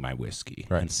sipping my whiskey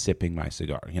and sipping my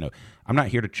cigar. I'm not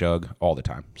here to chug all the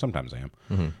time. Sometimes I am.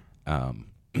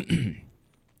 Mm-hmm.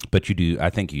 But I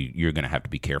think you're going to have to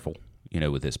be careful,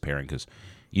 with this pairing because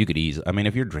you could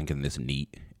if you're drinking this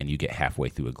neat and you get halfway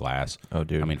through a glass, oh,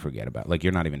 dude. Forget about it. Like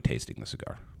you're not even tasting the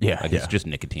cigar. Yeah. It's just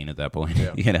nicotine at that point,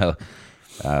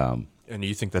 And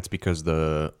you think that's because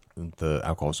the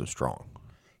alcohol is so strong?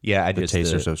 Yeah, the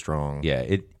tastes are so strong.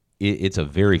 Yeah, it's a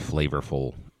very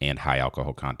flavorful and high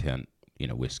alcohol content,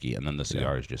 whiskey, and then the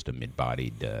cigar is just a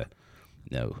mid-bodied,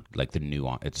 like the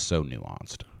nuance. It's so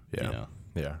nuanced. Yeah,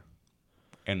 yeah.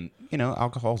 And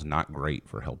alcohol's not great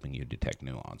for helping you detect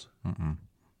nuance. Mm-mm.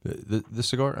 The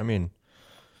cigar.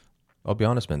 I'll be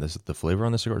honest, man. The flavor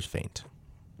on the cigar is faint.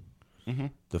 Mm-hmm.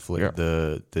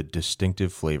 The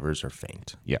distinctive flavors are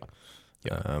faint. Yeah.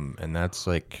 And that's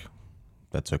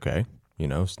okay.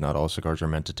 It's not all cigars are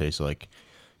meant to taste like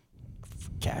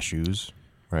cashews,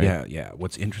 right? Yeah, yeah.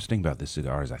 What's interesting about this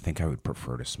cigar is I think I would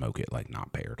prefer to smoke it like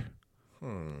not paired.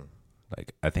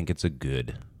 Like I think it's a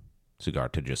good cigar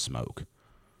to just smoke,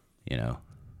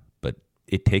 but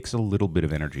it takes a little bit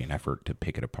of energy and effort to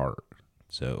pick it apart.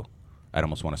 So I'd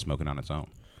almost want to smoke it on its own.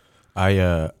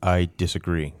 I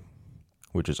disagree,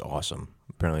 which is awesome.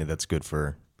 Apparently that's good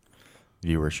for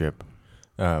viewership.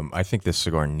 I think this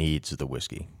cigar needs the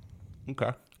whiskey.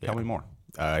 Okay. Tell me more.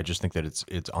 I just think that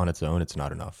it's on its own. It's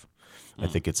not enough. I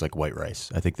think it's like white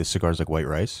rice. I think this cigar is like white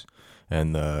rice,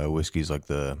 and the whiskey's like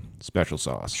the Special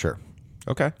sauce. sure.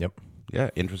 Okay. Yep. Yeah,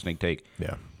 interesting take.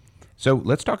 Yeah. So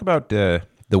let's talk about the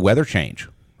weather change,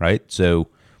 right? So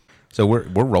we're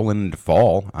rolling into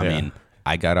fall. I mean,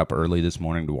 I got up early this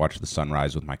morning to watch the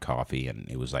sunrise with my coffee, and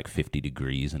it was like 50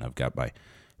 degrees, and I've got my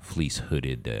fleece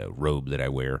hooded robe that I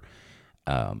wear.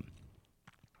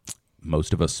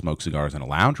 Most of us smoke cigars in a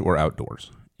lounge or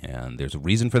outdoors, and there's a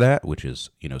reason for that, which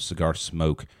is, cigar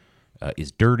smoke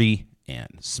is dirty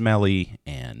and smelly,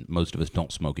 and most of us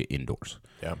don't smoke it indoors.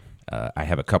 Yeah. I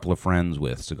have a couple of friends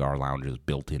with cigar lounges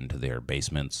built into their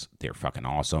basements. They're fucking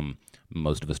awesome.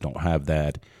 Most of us don't have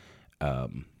that.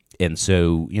 And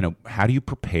so, how do you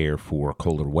prepare for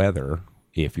colder weather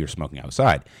if you're smoking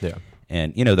outside? Yeah.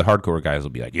 And, the hardcore guys will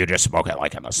be like, you just smoke it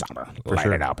like in the summer. Light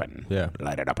sure. it up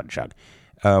and chug.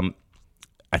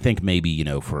 I think maybe,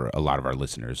 for a lot of our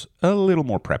listeners, a little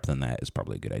more prep than that is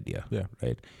probably a good idea. Yeah.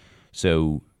 Right.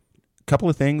 So a couple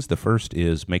of things. The first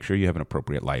is make sure you have an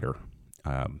appropriate lighter.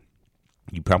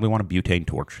 You probably want a butane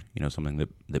torch, something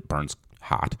that burns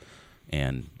hot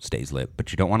and stays lit,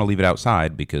 but you don't want to leave it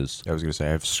outside because I was going to say,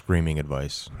 I have screaming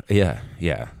advice. Yeah.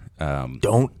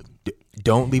 Don't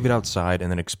leave it outside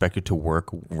and then expect it to work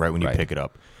right when you pick it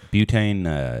up.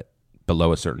 Butane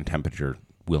below a certain temperature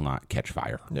will not catch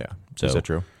fire. Yeah. So, is that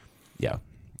true? Yeah.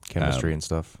 Chemistry and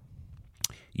stuff.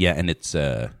 Yeah, and it's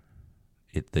the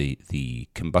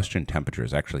combustion temperature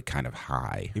is actually kind of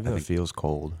high. Even though it feels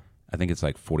cold. I think it's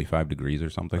like 45 degrees or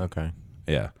something. Okay.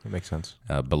 Yeah. That makes sense.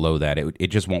 Below that, it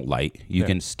just won't light. You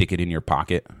can stick it in your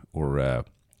pocket or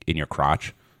in your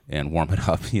crotch and warm it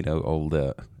up,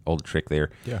 old trick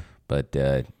there. Yeah. But,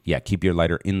 keep your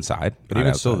lighter inside. But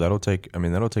even still, that'll take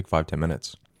 5-10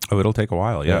 minutes. Oh, it'll take a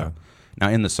while, yeah. Now,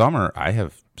 in the summer, I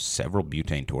have several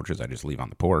butane torches I just leave on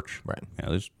the porch. Right.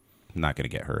 There's not going to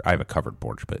get hurt. I have a covered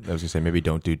porch, but I was going to say, maybe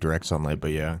don't do direct sunlight,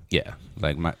 but yeah. Yeah.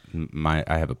 Like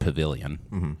I have a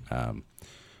pavilion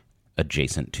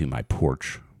adjacent to my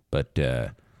porch, but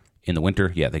in the winter,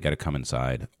 they got to come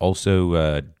inside.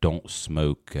 Also, don't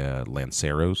smoke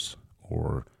Lanceros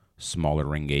or smaller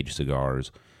ring gauge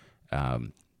cigars.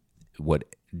 What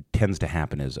tends to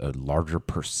happen is a larger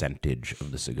percentage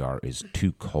of the cigar is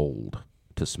too cold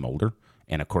to smolder,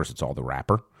 and of course it's all the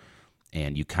wrapper,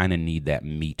 and you kind of need that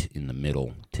meat in the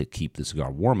middle to keep the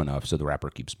cigar warm enough so the wrapper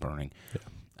keeps burning.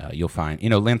 You'll find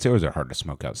Lanceros are hard to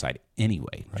smoke outside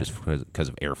anyway, just because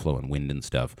of airflow and wind and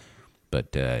stuff,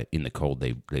 but in the cold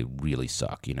they really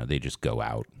suck. They just go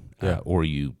out, or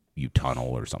you tunnel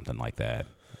or something like that.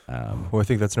 Well, I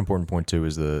think that's an important point too.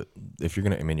 Is if you're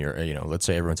gonna, let's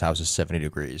say everyone's house is 70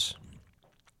 degrees.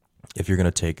 If you're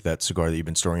gonna take that cigar that you've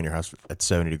been storing in your house at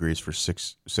 70 degrees for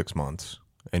six months,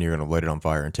 and you're gonna light it on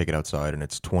fire and take it outside, and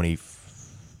it's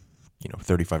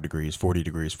 35 degrees, 40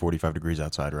 degrees, 45 degrees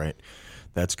outside, right?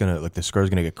 That's gonna the cigar's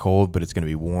gonna get cold, but it's gonna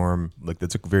be warm.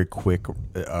 That's a very quick,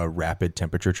 rapid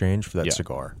temperature change for that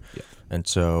cigar. Yeah. And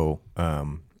so,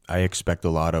 I expect a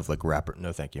lot of wrapper.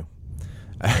 No, thank you.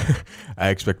 I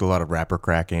expect a lot of wrapper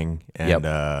cracking and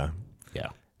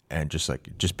and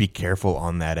just be careful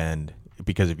on that end,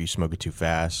 because if you smoke it too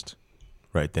fast,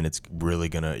 right, then you're really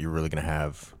gonna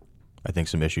have, I think,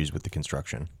 some issues with the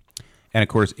construction. And of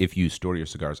course, if you store your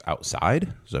cigars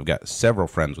outside, so I've got several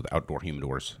friends with outdoor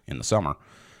humidors in the summer.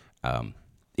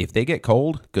 If they get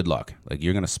cold, good luck.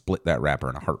 You're gonna split that wrapper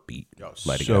in a heartbeat.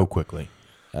 So quickly.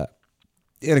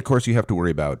 And of course, you have to worry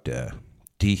about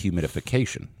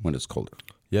dehumidification when it's colder.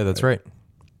 Yeah, that's right.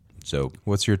 So,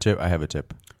 what's your tip? I have a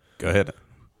tip. Go ahead.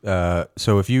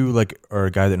 So if you are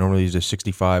a guy that normally uses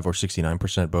 65 or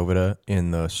 69% Boveda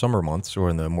in the summer months or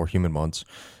in the more humid months,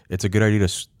 it's a good idea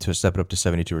to step it up to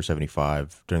 72 or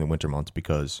 75 during the winter months,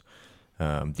 because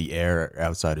the air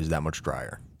outside is that much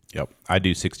drier. Yep. I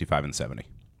do 65 and 70.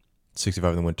 65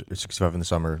 in the winter, 65 in the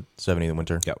summer, 70 in the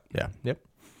winter. Yep. Yeah. Yep.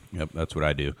 That's what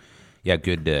I do. Yeah.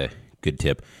 Good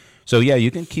tip. So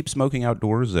you can keep smoking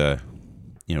outdoors,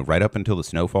 right up until the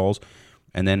snow falls.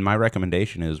 And then my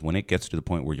recommendation is, when it gets to the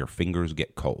point where your fingers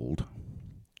get cold,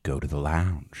 go to the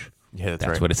lounge. Yeah, that's right.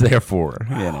 That's what it's there for.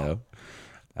 Wow.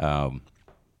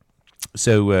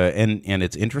 So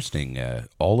it's interesting.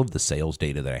 All of the sales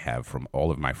data that I have from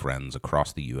all of my friends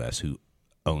across the U.S. who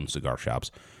own cigar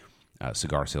shops,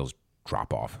 cigar sales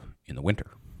drop off in the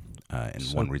winter. And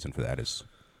one reason for that is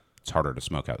it's harder to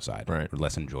smoke outside, right, or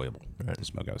less enjoyable to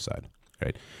smoke outside.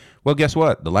 Right. Well, guess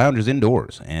what? The lounge is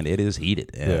indoors, and it is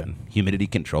heated and humidity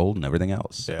controlled and everything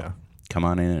else. So come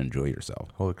on in and enjoy yourself.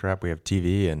 Holy crap! We have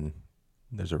TV, and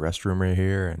there's a restroom right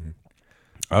here, and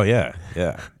oh yeah.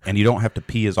 And you don't have to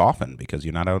pee as often because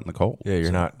you're not out in the cold. Yeah,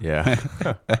 you're not. Yeah.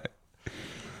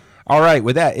 All right.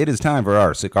 With that, it is time for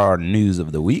our cigar news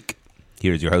of the week.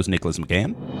 Here's your host, Nicholas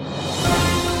McCann.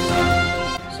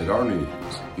 Cigar News.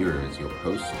 Here is your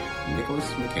host, Nicholas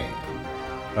McCann.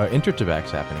 Intertobac's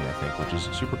happening, I think, which is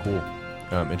super cool.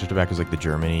 Intertobac is like the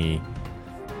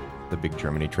big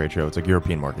Germany trade show. It's like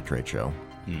European market trade show,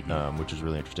 which is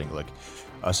really interesting. Like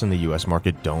us in the U.S.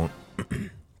 market don't. I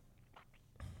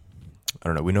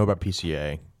don't know. We know about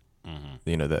PCA.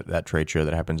 You know that trade show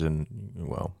that happens in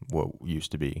what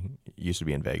used to be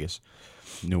in Vegas.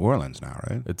 New Orleans now,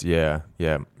 right? It's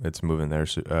it's moving there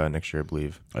next year, I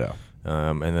believe. Yeah.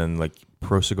 And then like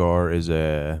Pro Cigar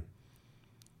it's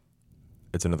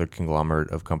another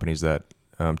conglomerate of companies that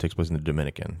takes place in the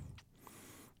Dominican.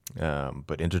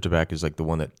 But Intertobac is like the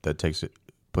one that takes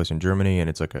place in Germany, and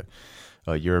it's like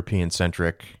a European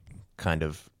centric kind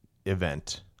of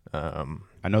event.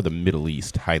 I know the Middle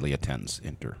East highly attends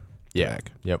Intertobac.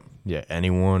 Yep. Yeah.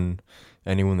 Anyone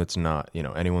that's not,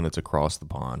 anyone that's across the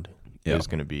pond is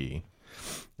going to be,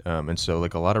 and so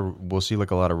like we'll see like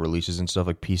a lot of releases and stuff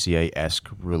like PCA-esque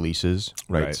releases,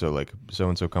 right? So like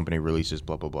so-and-so company releases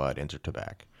blah, blah, blah at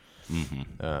Intertobac.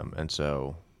 And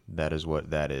so that is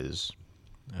what that is.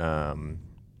 I'm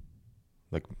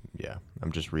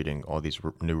just reading all these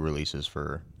new releases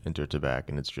for Intertobac,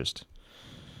 and it's just,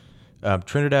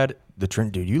 Trinidad,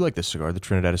 dude, you like this cigar, the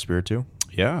Trinidad Espiritu?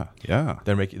 Yeah.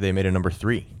 They made a number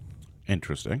 3.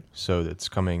 Interesting. So it's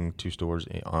coming to stores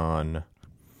on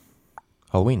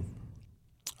Halloween.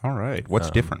 All right. What's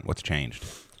different? What's changed?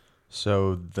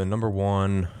 So the number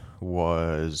 1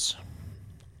 was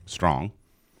strong.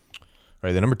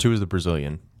 Right. The number 2 is the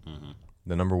Brazilian.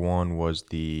 The number 1 was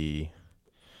the.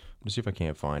 Let me see if I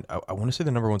can't find. I want to say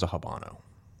the number 1's a Habano.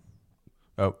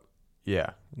 Oh,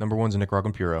 yeah. Number 1's a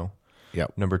Nicaraguan Puro.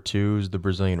 Yep. Number 2 is the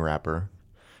Brazilian wrapper.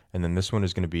 And then this one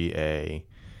is going to be a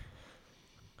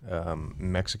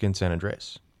Mexican San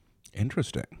Andres.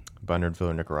 Interesting. Binder and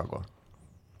filler Nicaragua.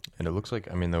 And it looks like,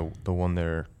 the one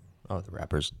there, the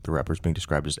wrapper's being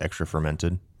described as extra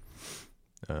fermented,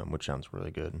 which sounds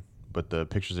really good. But the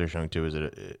pictures they're showing too is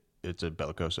that it's a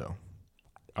Bellicoso.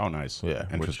 Oh, nice. Yeah.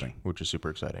 Interesting. Which is super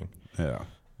exciting. Yeah.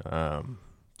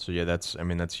 So yeah, that's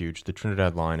huge. The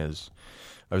Trinidad line is,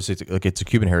 obviously it's a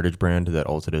Cuban heritage brand that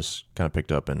Altadis kind of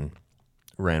picked up and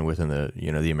ran with in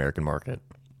the American market.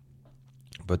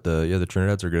 But the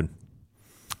Trinidads are good.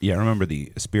 Yeah, I remember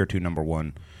the Espiritu number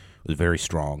 1 was very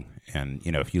strong, and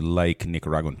if you like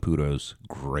Nicaraguan puros,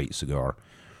 great cigar.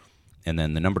 And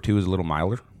then the number 2 is a little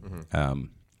milder. A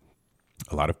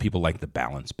lot of people like the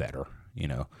balance better,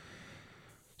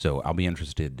 So I'll be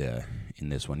interested in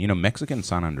this one. Mexican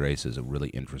San Andres is a really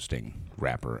interesting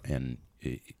wrapper, and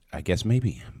I guess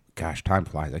time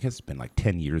flies. I guess it's been like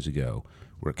 10 years ago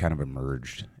where it kind of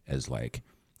emerged as like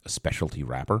a specialty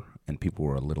wrapper, and people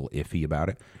were a little iffy about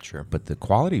it. Sure. But the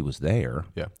quality was there.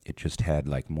 Yeah. It just had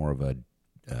like more of a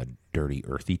dirty,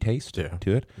 earthy taste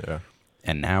to it. Yeah.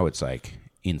 And now it's like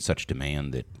in such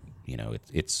demand that,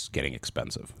 it's getting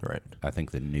expensive. Right. I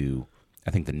think the new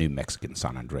Mexican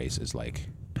San Andres is like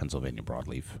Pennsylvania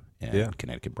Broadleaf and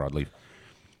Connecticut Broadleaf.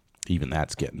 Even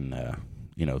that's getting,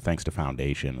 thanks to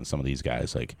Foundation and some of these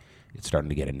guys, like it's starting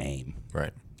to get a name.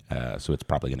 Right. So it's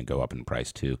probably going to go up in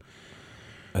price too.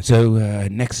 So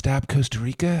next stop, Costa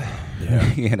Rica.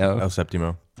 Yeah. El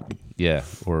Septimo. Yeah,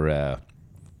 or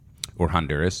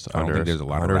Honduras. I don't think there's a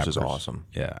lot Honduras of rappers. is awesome.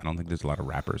 Yeah, I don't think there's a lot of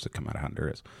rappers that come out of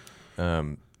Honduras.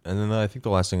 And then I think the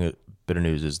last bit of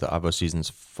news is the Avo Seasons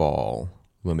Fall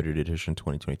Limited Edition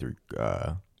 2023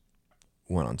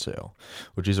 went on sale,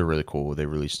 which is really cool. They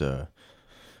released a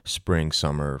spring,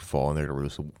 summer, fall, and they're going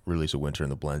to release a winter,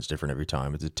 and the blend's different every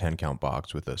time. It's a 10-count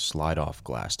box with a slide-off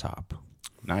glass top.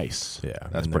 Nice. Yeah.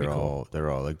 That's pretty cool.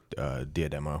 They're all like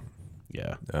Diadema.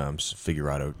 Yeah.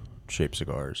 Figurado-shaped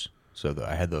cigars. So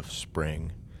I had the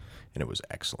spring, and it was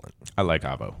excellent. I like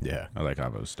Avo. Yeah. I like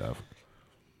Avo's stuff.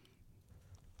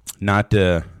 Not,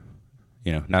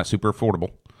 not super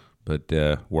affordable, but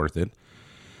worth it.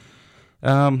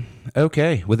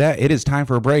 Okay. With that, it is time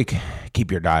for a break.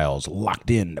 Keep your dials locked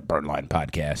in to Burnline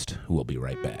Podcast. We'll be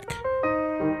right back.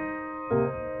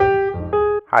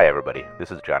 Hi, everybody.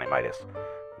 This is Johnny Midas.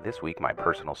 This week, my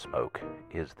personal smoke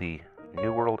is the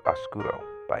New World Oscuro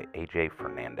by AJ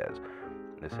Fernandez.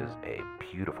 This is a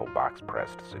beautiful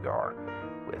box-pressed cigar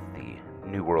with the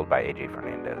New World by AJ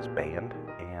Fernandez band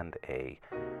and a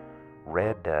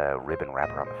red ribbon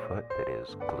wrapper on the foot that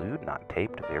is glued, not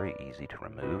taped, very easy to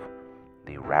remove.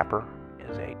 The wrapper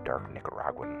is a dark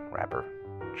Nicaraguan wrapper,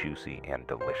 juicy and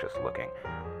delicious looking.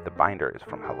 The binder is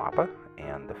from Jalapa,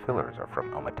 and the fillers are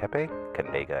from Ometepe,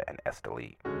 Condego, and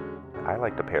Esteli. I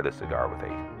like to pair this cigar with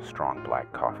a strong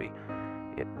black coffee.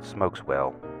 It smokes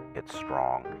well, it's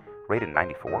strong. Rated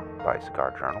 94 by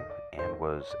Cigar Journal. and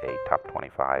was a top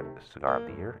 25 cigar of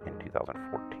the year in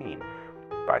 2014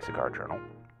 by Cigar Journal.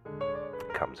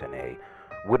 Comes in a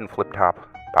wooden flip-top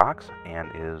box and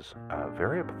is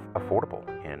very affordable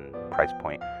in price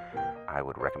point. I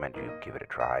would recommend you give it a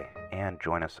try, and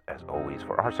join us as always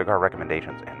for our cigar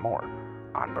recommendations and more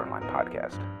on Burnline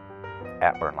Podcast.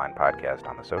 At Burnline Podcast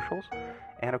on the socials,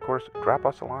 and of course, drop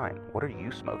us a line. What are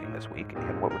you smoking this week,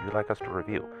 and what would you like us to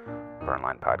review?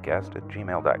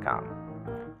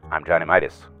 burnlinepodcast@gmail.com. I'm Johnny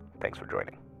Midas. Thanks for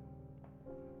joining.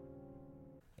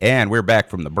 And we're back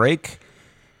from the break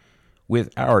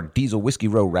with our Diesel Whiskey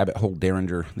Row Rabbit Hole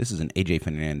Dareringer. This is an AJ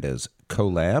Fernandez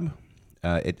collab.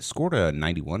 It scored a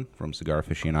 91 from Cigar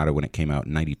Aficionado when it came out,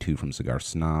 92 from Cigar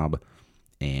Snob,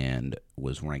 and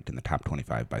was ranked in the top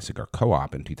 25 by Cigar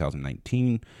Co-op in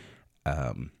 2019.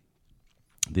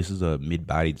 This is a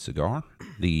mid-bodied cigar.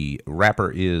 The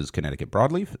wrapper is Connecticut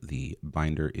Broadleaf, the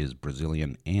binder is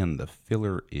Brazilian, and the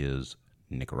filler is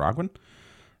Nicaraguan.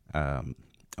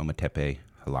 Ometepe,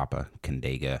 Jalapa,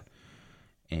 Condego.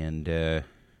 And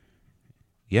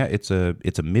yeah, it's a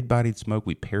mid-bodied smoke.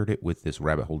 We paired it with this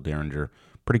Rabbit Hole Derringer.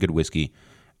 Pretty good whiskey.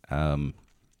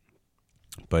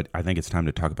 But I think it's time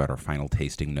to talk about our final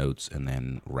tasting notes and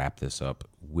then wrap this up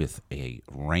with a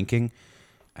ranking.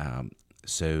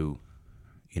 So,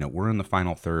 we're in the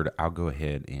final third. I'll go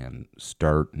ahead and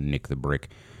start Nick the Brick.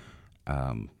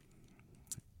 I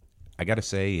got to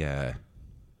say, it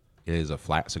is a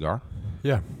flat cigar.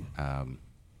 Yeah.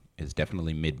 It's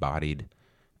definitely mid-bodied.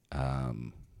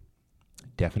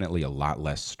 Definitely a lot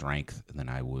less strength than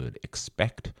I would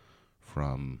expect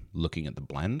from looking at the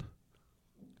blend.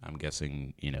 I'm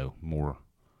guessing, more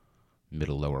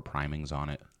middle-lower primings on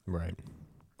it. Right.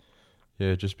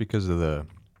 Yeah, just because of the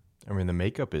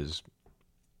makeup is,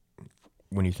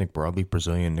 when you think broadleaf,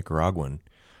 Brazilian, Nicaraguan,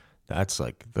 that's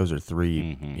like, those are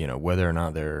three, whether or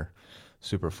not they're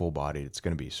super full-bodied, it's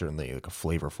going to be certainly like a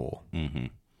flavorful.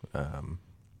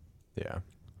 Yeah.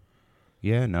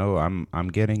 Yeah, no, I'm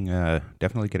getting,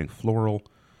 definitely getting floral,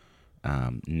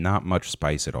 not much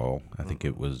spice at all. I think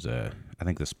it was, I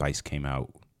think the spice came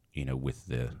out, with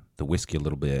the whiskey a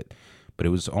little bit, but it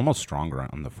was almost stronger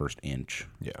on the first inch.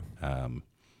 Yeah. A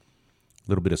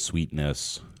little bit of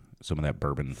sweetness, some of that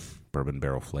bourbon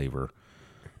barrel flavor.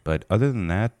 But other than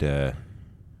that, a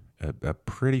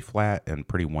pretty flat and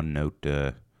pretty one-note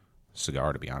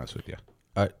cigar, to be honest with you.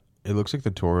 It looks like the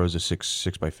Toro is a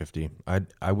 6x50.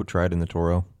 I would try it in the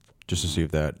Toro just to see if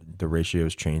the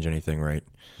ratios change anything, right?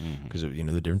 Because the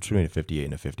difference between a 58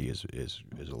 and a 50 is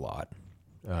a lot.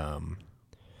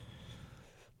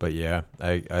 But yeah,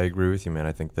 I agree with you, man.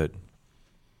 I think that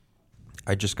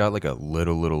I just got like a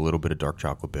little bit of dark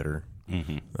chocolate bitter.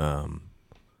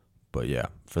 But yeah,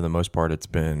 for the most part, it's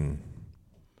been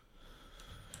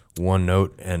one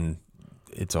note, and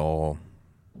it's all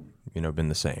been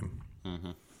the same.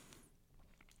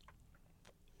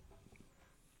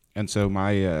 And so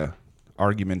my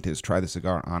argument is try the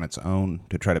cigar on its own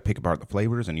to try to pick apart the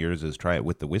flavors, and yours is try it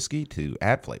with the whiskey to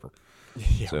add flavor.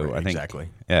 Yeah, so right, I think, exactly.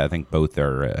 Yeah, I think both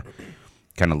are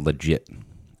kind of legit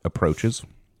approaches.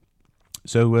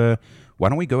 So why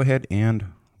don't we go ahead and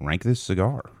rank this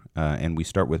cigar? And we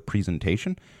start with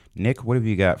presentation. Nick, what have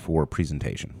you got for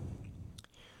presentation?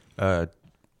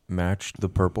 Matched the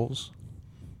purples.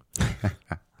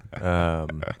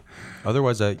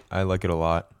 Otherwise, I like it a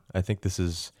lot. I think this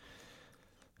is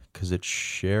because it's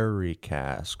sherry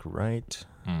cask, right?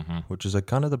 Which is like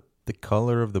kind of the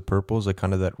color of the purples, like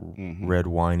kind of that red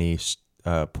winey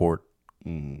port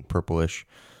purplish.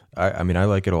 I mean, I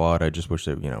like it a lot. I just wish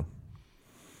that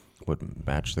would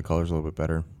match the colors a little bit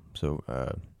better. So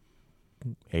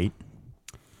 8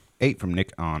 from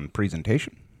Nick on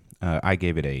presentation. I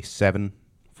gave it a 7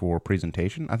 for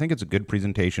presentation. I think it's a good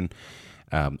presentation.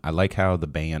 I like how the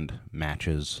band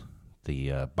matches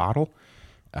the bottle.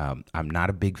 I'm not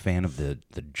a big fan of the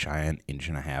giant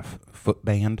 1.5 foot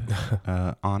band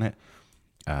on it,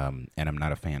 and I'm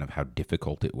not a fan of how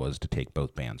difficult it was to take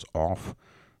both bands off.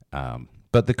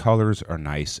 But the colors are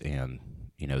nice, and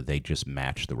they just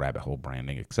match the Rabbit Hole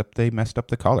branding, except they messed up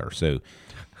the color. So,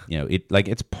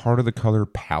 it's part of the color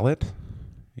palette,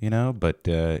 but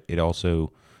it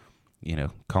also,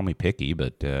 call me picky,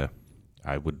 but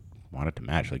I would want it to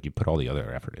match. Like, you put all the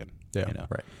other effort in. Yeah,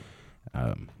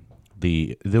 right.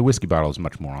 The whiskey bottle is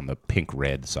much more on the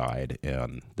pink-red side,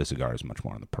 and the cigar is much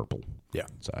more on the purple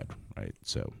side, right?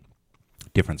 So,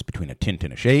 difference between a tint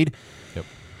and a shade. Yep.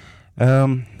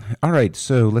 All right,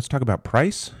 so let's talk about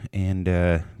price. And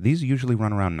these usually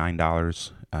run around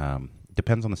 $9.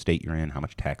 Depends on the state you're in, how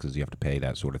much taxes you have to pay,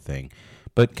 that sort of thing.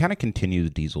 But kind of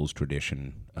continues Diesel's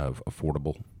tradition of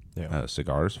affordable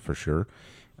cigars, for sure.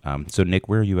 So, Nick,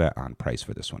 where are you at on price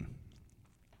for this one?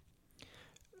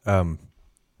 I'm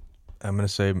gonna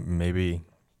say maybe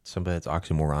something that's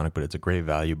oxymoronic, but it's a great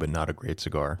value, but not a great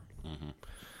cigar.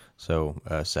 So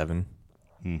 7.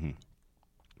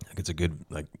 Like it's a good,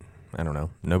 like, I don't know.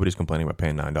 Nobody's complaining about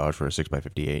paying $9 for a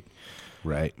 6x58.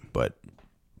 Right. But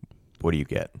what do you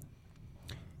get?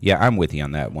 Yeah, I'm with you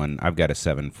on that one. I've got a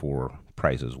 7 for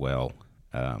price as well.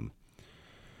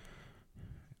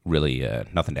 Really,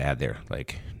 nothing to add there.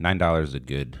 Like $9 is a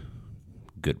good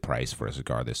price for a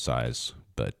cigar this size,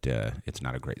 but it's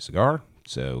not a great cigar.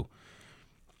 So,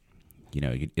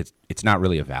 it's not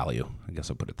really a value. I guess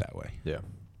I'll put it that way. Yeah.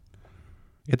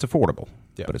 It's affordable,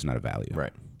 Yeah. but it's not a value.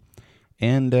 Right.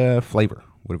 And flavor.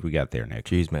 What have we got there, Nick?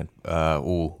 Jeez, man.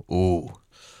 Ooh.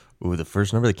 The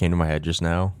first number that came to my head just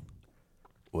now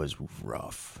was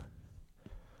rough.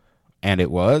 And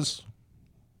it was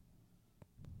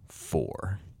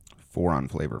 4. 4 on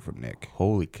flavor from Nick.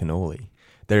 Holy cannoli.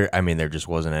 There just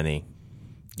wasn't any.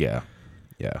 Yeah.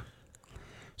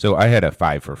 So I had a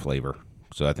 5 for flavor.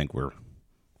 So I think we're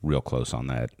real close on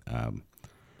that.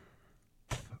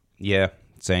 Yeah,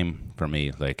 same for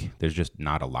me. Like, there's just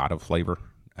not a lot of flavor,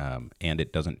 and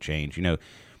it doesn't change.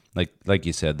 Like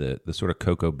you said, the sort of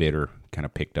cocoa bitter kind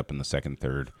of picked up in the second,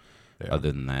 third. Yeah.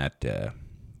 Other than that,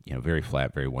 very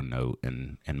flat, very one note,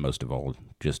 and most of all,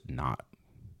 just not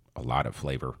a lot of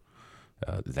flavor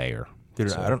there.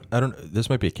 Dude, so, I don't. This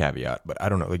might be a caveat, but I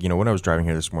don't know. Like, when I was driving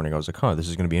here this morning, I was like, this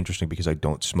is going to be interesting because I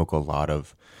don't smoke a lot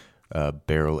of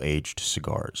barrel aged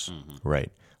cigars,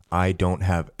 right? I don't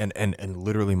have, and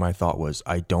literally my thought was,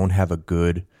 I don't have a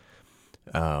good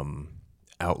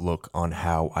outlook on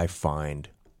how I find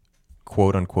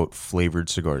quote unquote flavored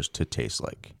cigars to taste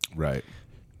like. Right.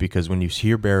 Because when you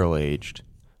hear barrel aged,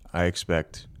 I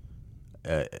expect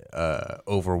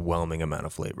overwhelming amount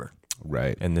of flavor.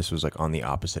 Right. And this was like on the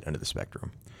opposite end of the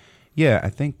spectrum. Yeah, I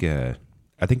think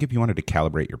if you wanted to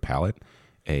calibrate your palate,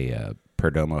 a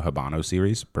Perdomo Habano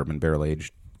series, bourbon barrel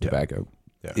aged tobacco,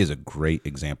 is a great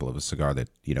example of a cigar that,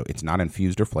 it's not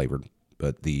infused or flavored,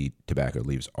 but the tobacco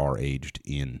leaves are aged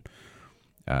in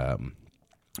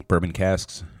bourbon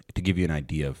casks to give you an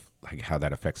idea of like how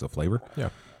that affects the flavor. Yeah.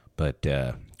 But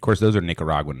of course, those are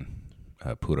Nicaraguan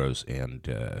puros, and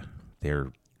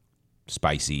they're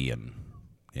spicy and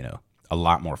a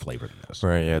lot more flavor than this.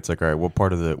 Right. Yeah. It's like, all right, what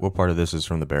part of this is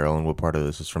from the barrel, and what part of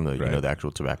this is from the the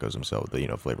actual tobaccos themselves,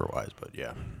 flavor wise. But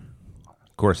yeah.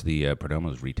 Of course, the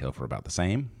Perdomos retail for about the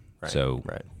same. Right. So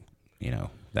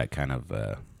that kind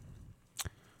of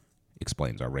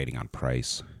explains our rating on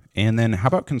price. And then how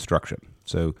about construction?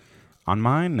 So on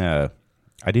mine, I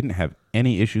didn't have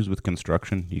any issues with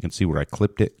construction. You can see where I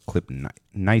clipped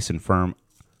nice and firm.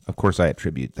 Of course, I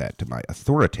attribute that to my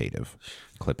authoritative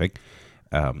clipping.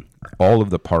 All of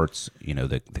the parts,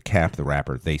 the cap, the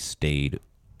wrapper, they stayed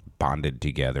bonded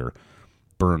together,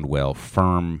 burned well,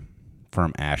 firm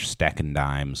ash, stacking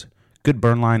dimes. Good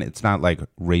burn line. It's not like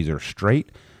razor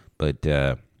straight, but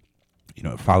it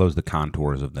follows the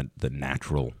contours of the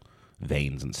natural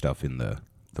veins and stuff in the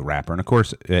wrapper. And of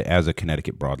course, as a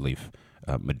Connecticut Broadleaf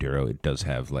Maduro, it does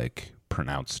have like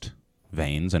pronounced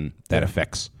veins, and that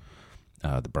affects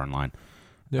the burn line.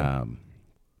 Yeah.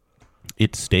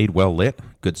 It stayed well lit,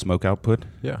 good smoke output.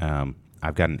 Yeah.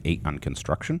 I've got an 8 on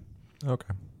construction.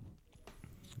 Okay.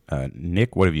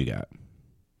 Nick, what have you got?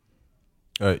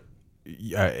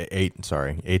 8.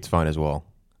 Sorry, 8's fine as well.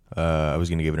 I was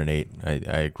going to give it an 8.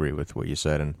 I agree with what you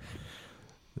said, and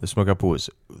the smoke output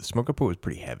was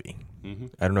pretty heavy. Mm-hmm.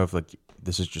 I don't know if like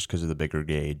this is just because of the bigger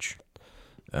gauge,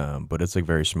 but it's like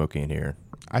very smoky in here.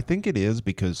 I think it is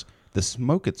because the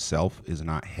smoke itself is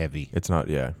not heavy. It's not,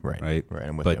 yeah, right.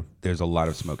 I'm with you. But there's a lot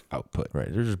of smoke output.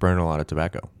 Right, they're just burning a lot of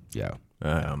tobacco. Yeah.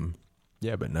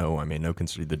 Yeah, but no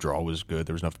the draw was good.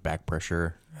 There was enough back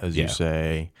pressure, as you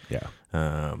say. Yeah.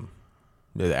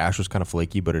 The ash was kind of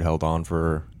flaky, but it held on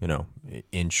for,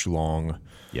 inch long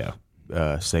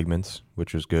segments,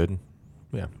 which was good.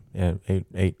 Yeah,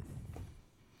 8.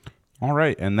 All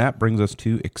right, and that brings us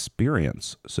to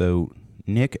experience. So,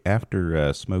 Nick,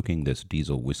 after smoking this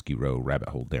Diesel Whiskey Row Rabbit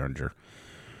Hole Dareringer,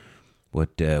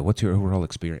 what's your overall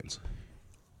experience?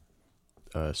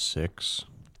 6.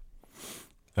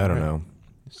 I don't know.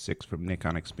 6 from Nick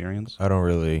on experience? I don't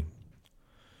really.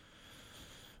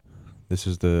 This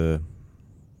is I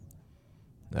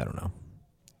don't know.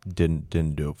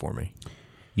 Didn't do it for me.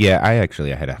 Yeah, I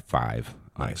had a 5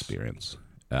 on experience.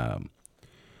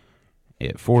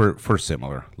 For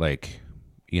similar, like,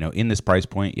 in this price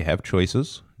point, you have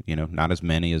choices. Not as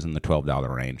many as in the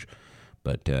 $12 range,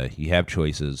 but you have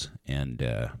choices,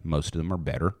 and most of them are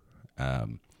better.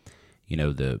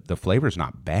 The flavor's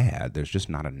not bad. There's just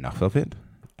not enough of it.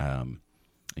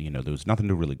 There was nothing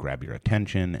to really grab your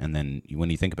attention. And then when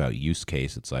you think about use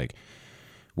case, it's like,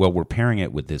 well, we're pairing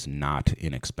it with this not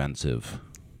inexpensive,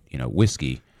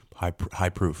 whiskey. High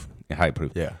proof. High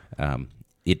proof. Yeah.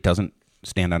 It doesn't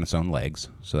stand on its own legs,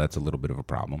 so that's a little bit of a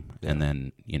problem. Yeah. And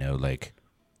then,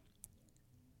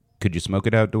 could you smoke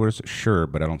it outdoors? Sure,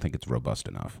 but I don't think it's robust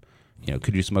enough.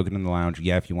 Could you smoke it in the lounge?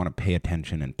 Yeah, if you want to pay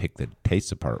attention and pick the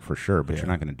tastes apart, for sure, but you're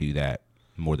not going to do that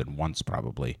more than once,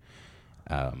 probably.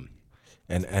 And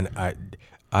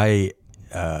I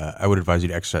would advise you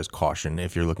to exercise caution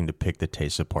if you're looking to pick the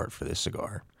tastes apart for this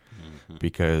cigar,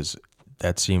 because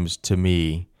that seems to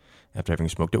me, after having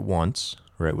smoked it once,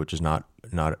 right, which is not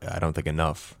I don't think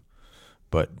enough,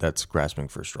 but that's grasping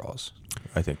for straws.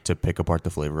 I think to pick apart the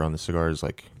flavor on the cigar is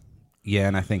like, yeah,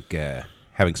 and I think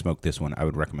having smoked this one, I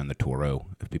would recommend the Toro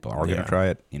if people are going to try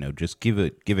it. Just give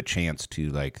a chance to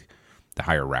like the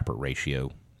higher wrapper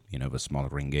ratio, of a smaller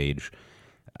ring gauge.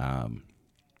 So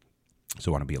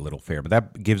I want to be a little fair, but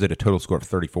that gives it a total score of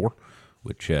 34,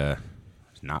 which is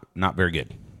not very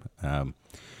good.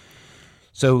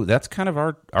 So that's kind of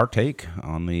our take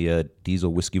on the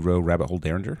Diesel Whiskey Row Rabbit Hole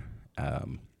Dareringer. I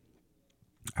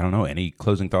don't know. Any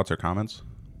closing thoughts or comments?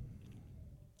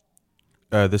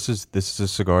 This is a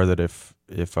cigar that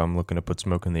if I'm looking to put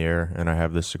smoke in the air and I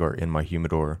have this cigar in my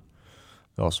humidor,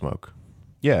 I'll smoke.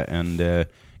 Yeah, and it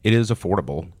is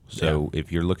affordable. So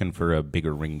if you're looking for a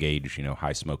bigger ring gauge,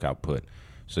 high smoke output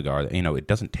cigar, it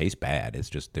doesn't taste bad. It's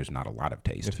just there's not a lot of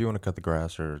taste. If you want to cut the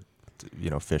grass or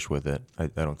fish with it, I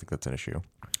don't think that's an issue.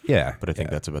 Yeah, but I think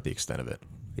that's about the extent of it.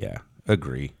 Yeah,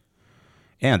 agree.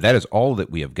 And that is all that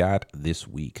we have got this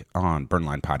week on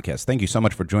Burnline Podcast. Thank you so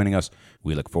much for joining us.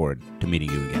 We look forward to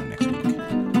meeting you again next week.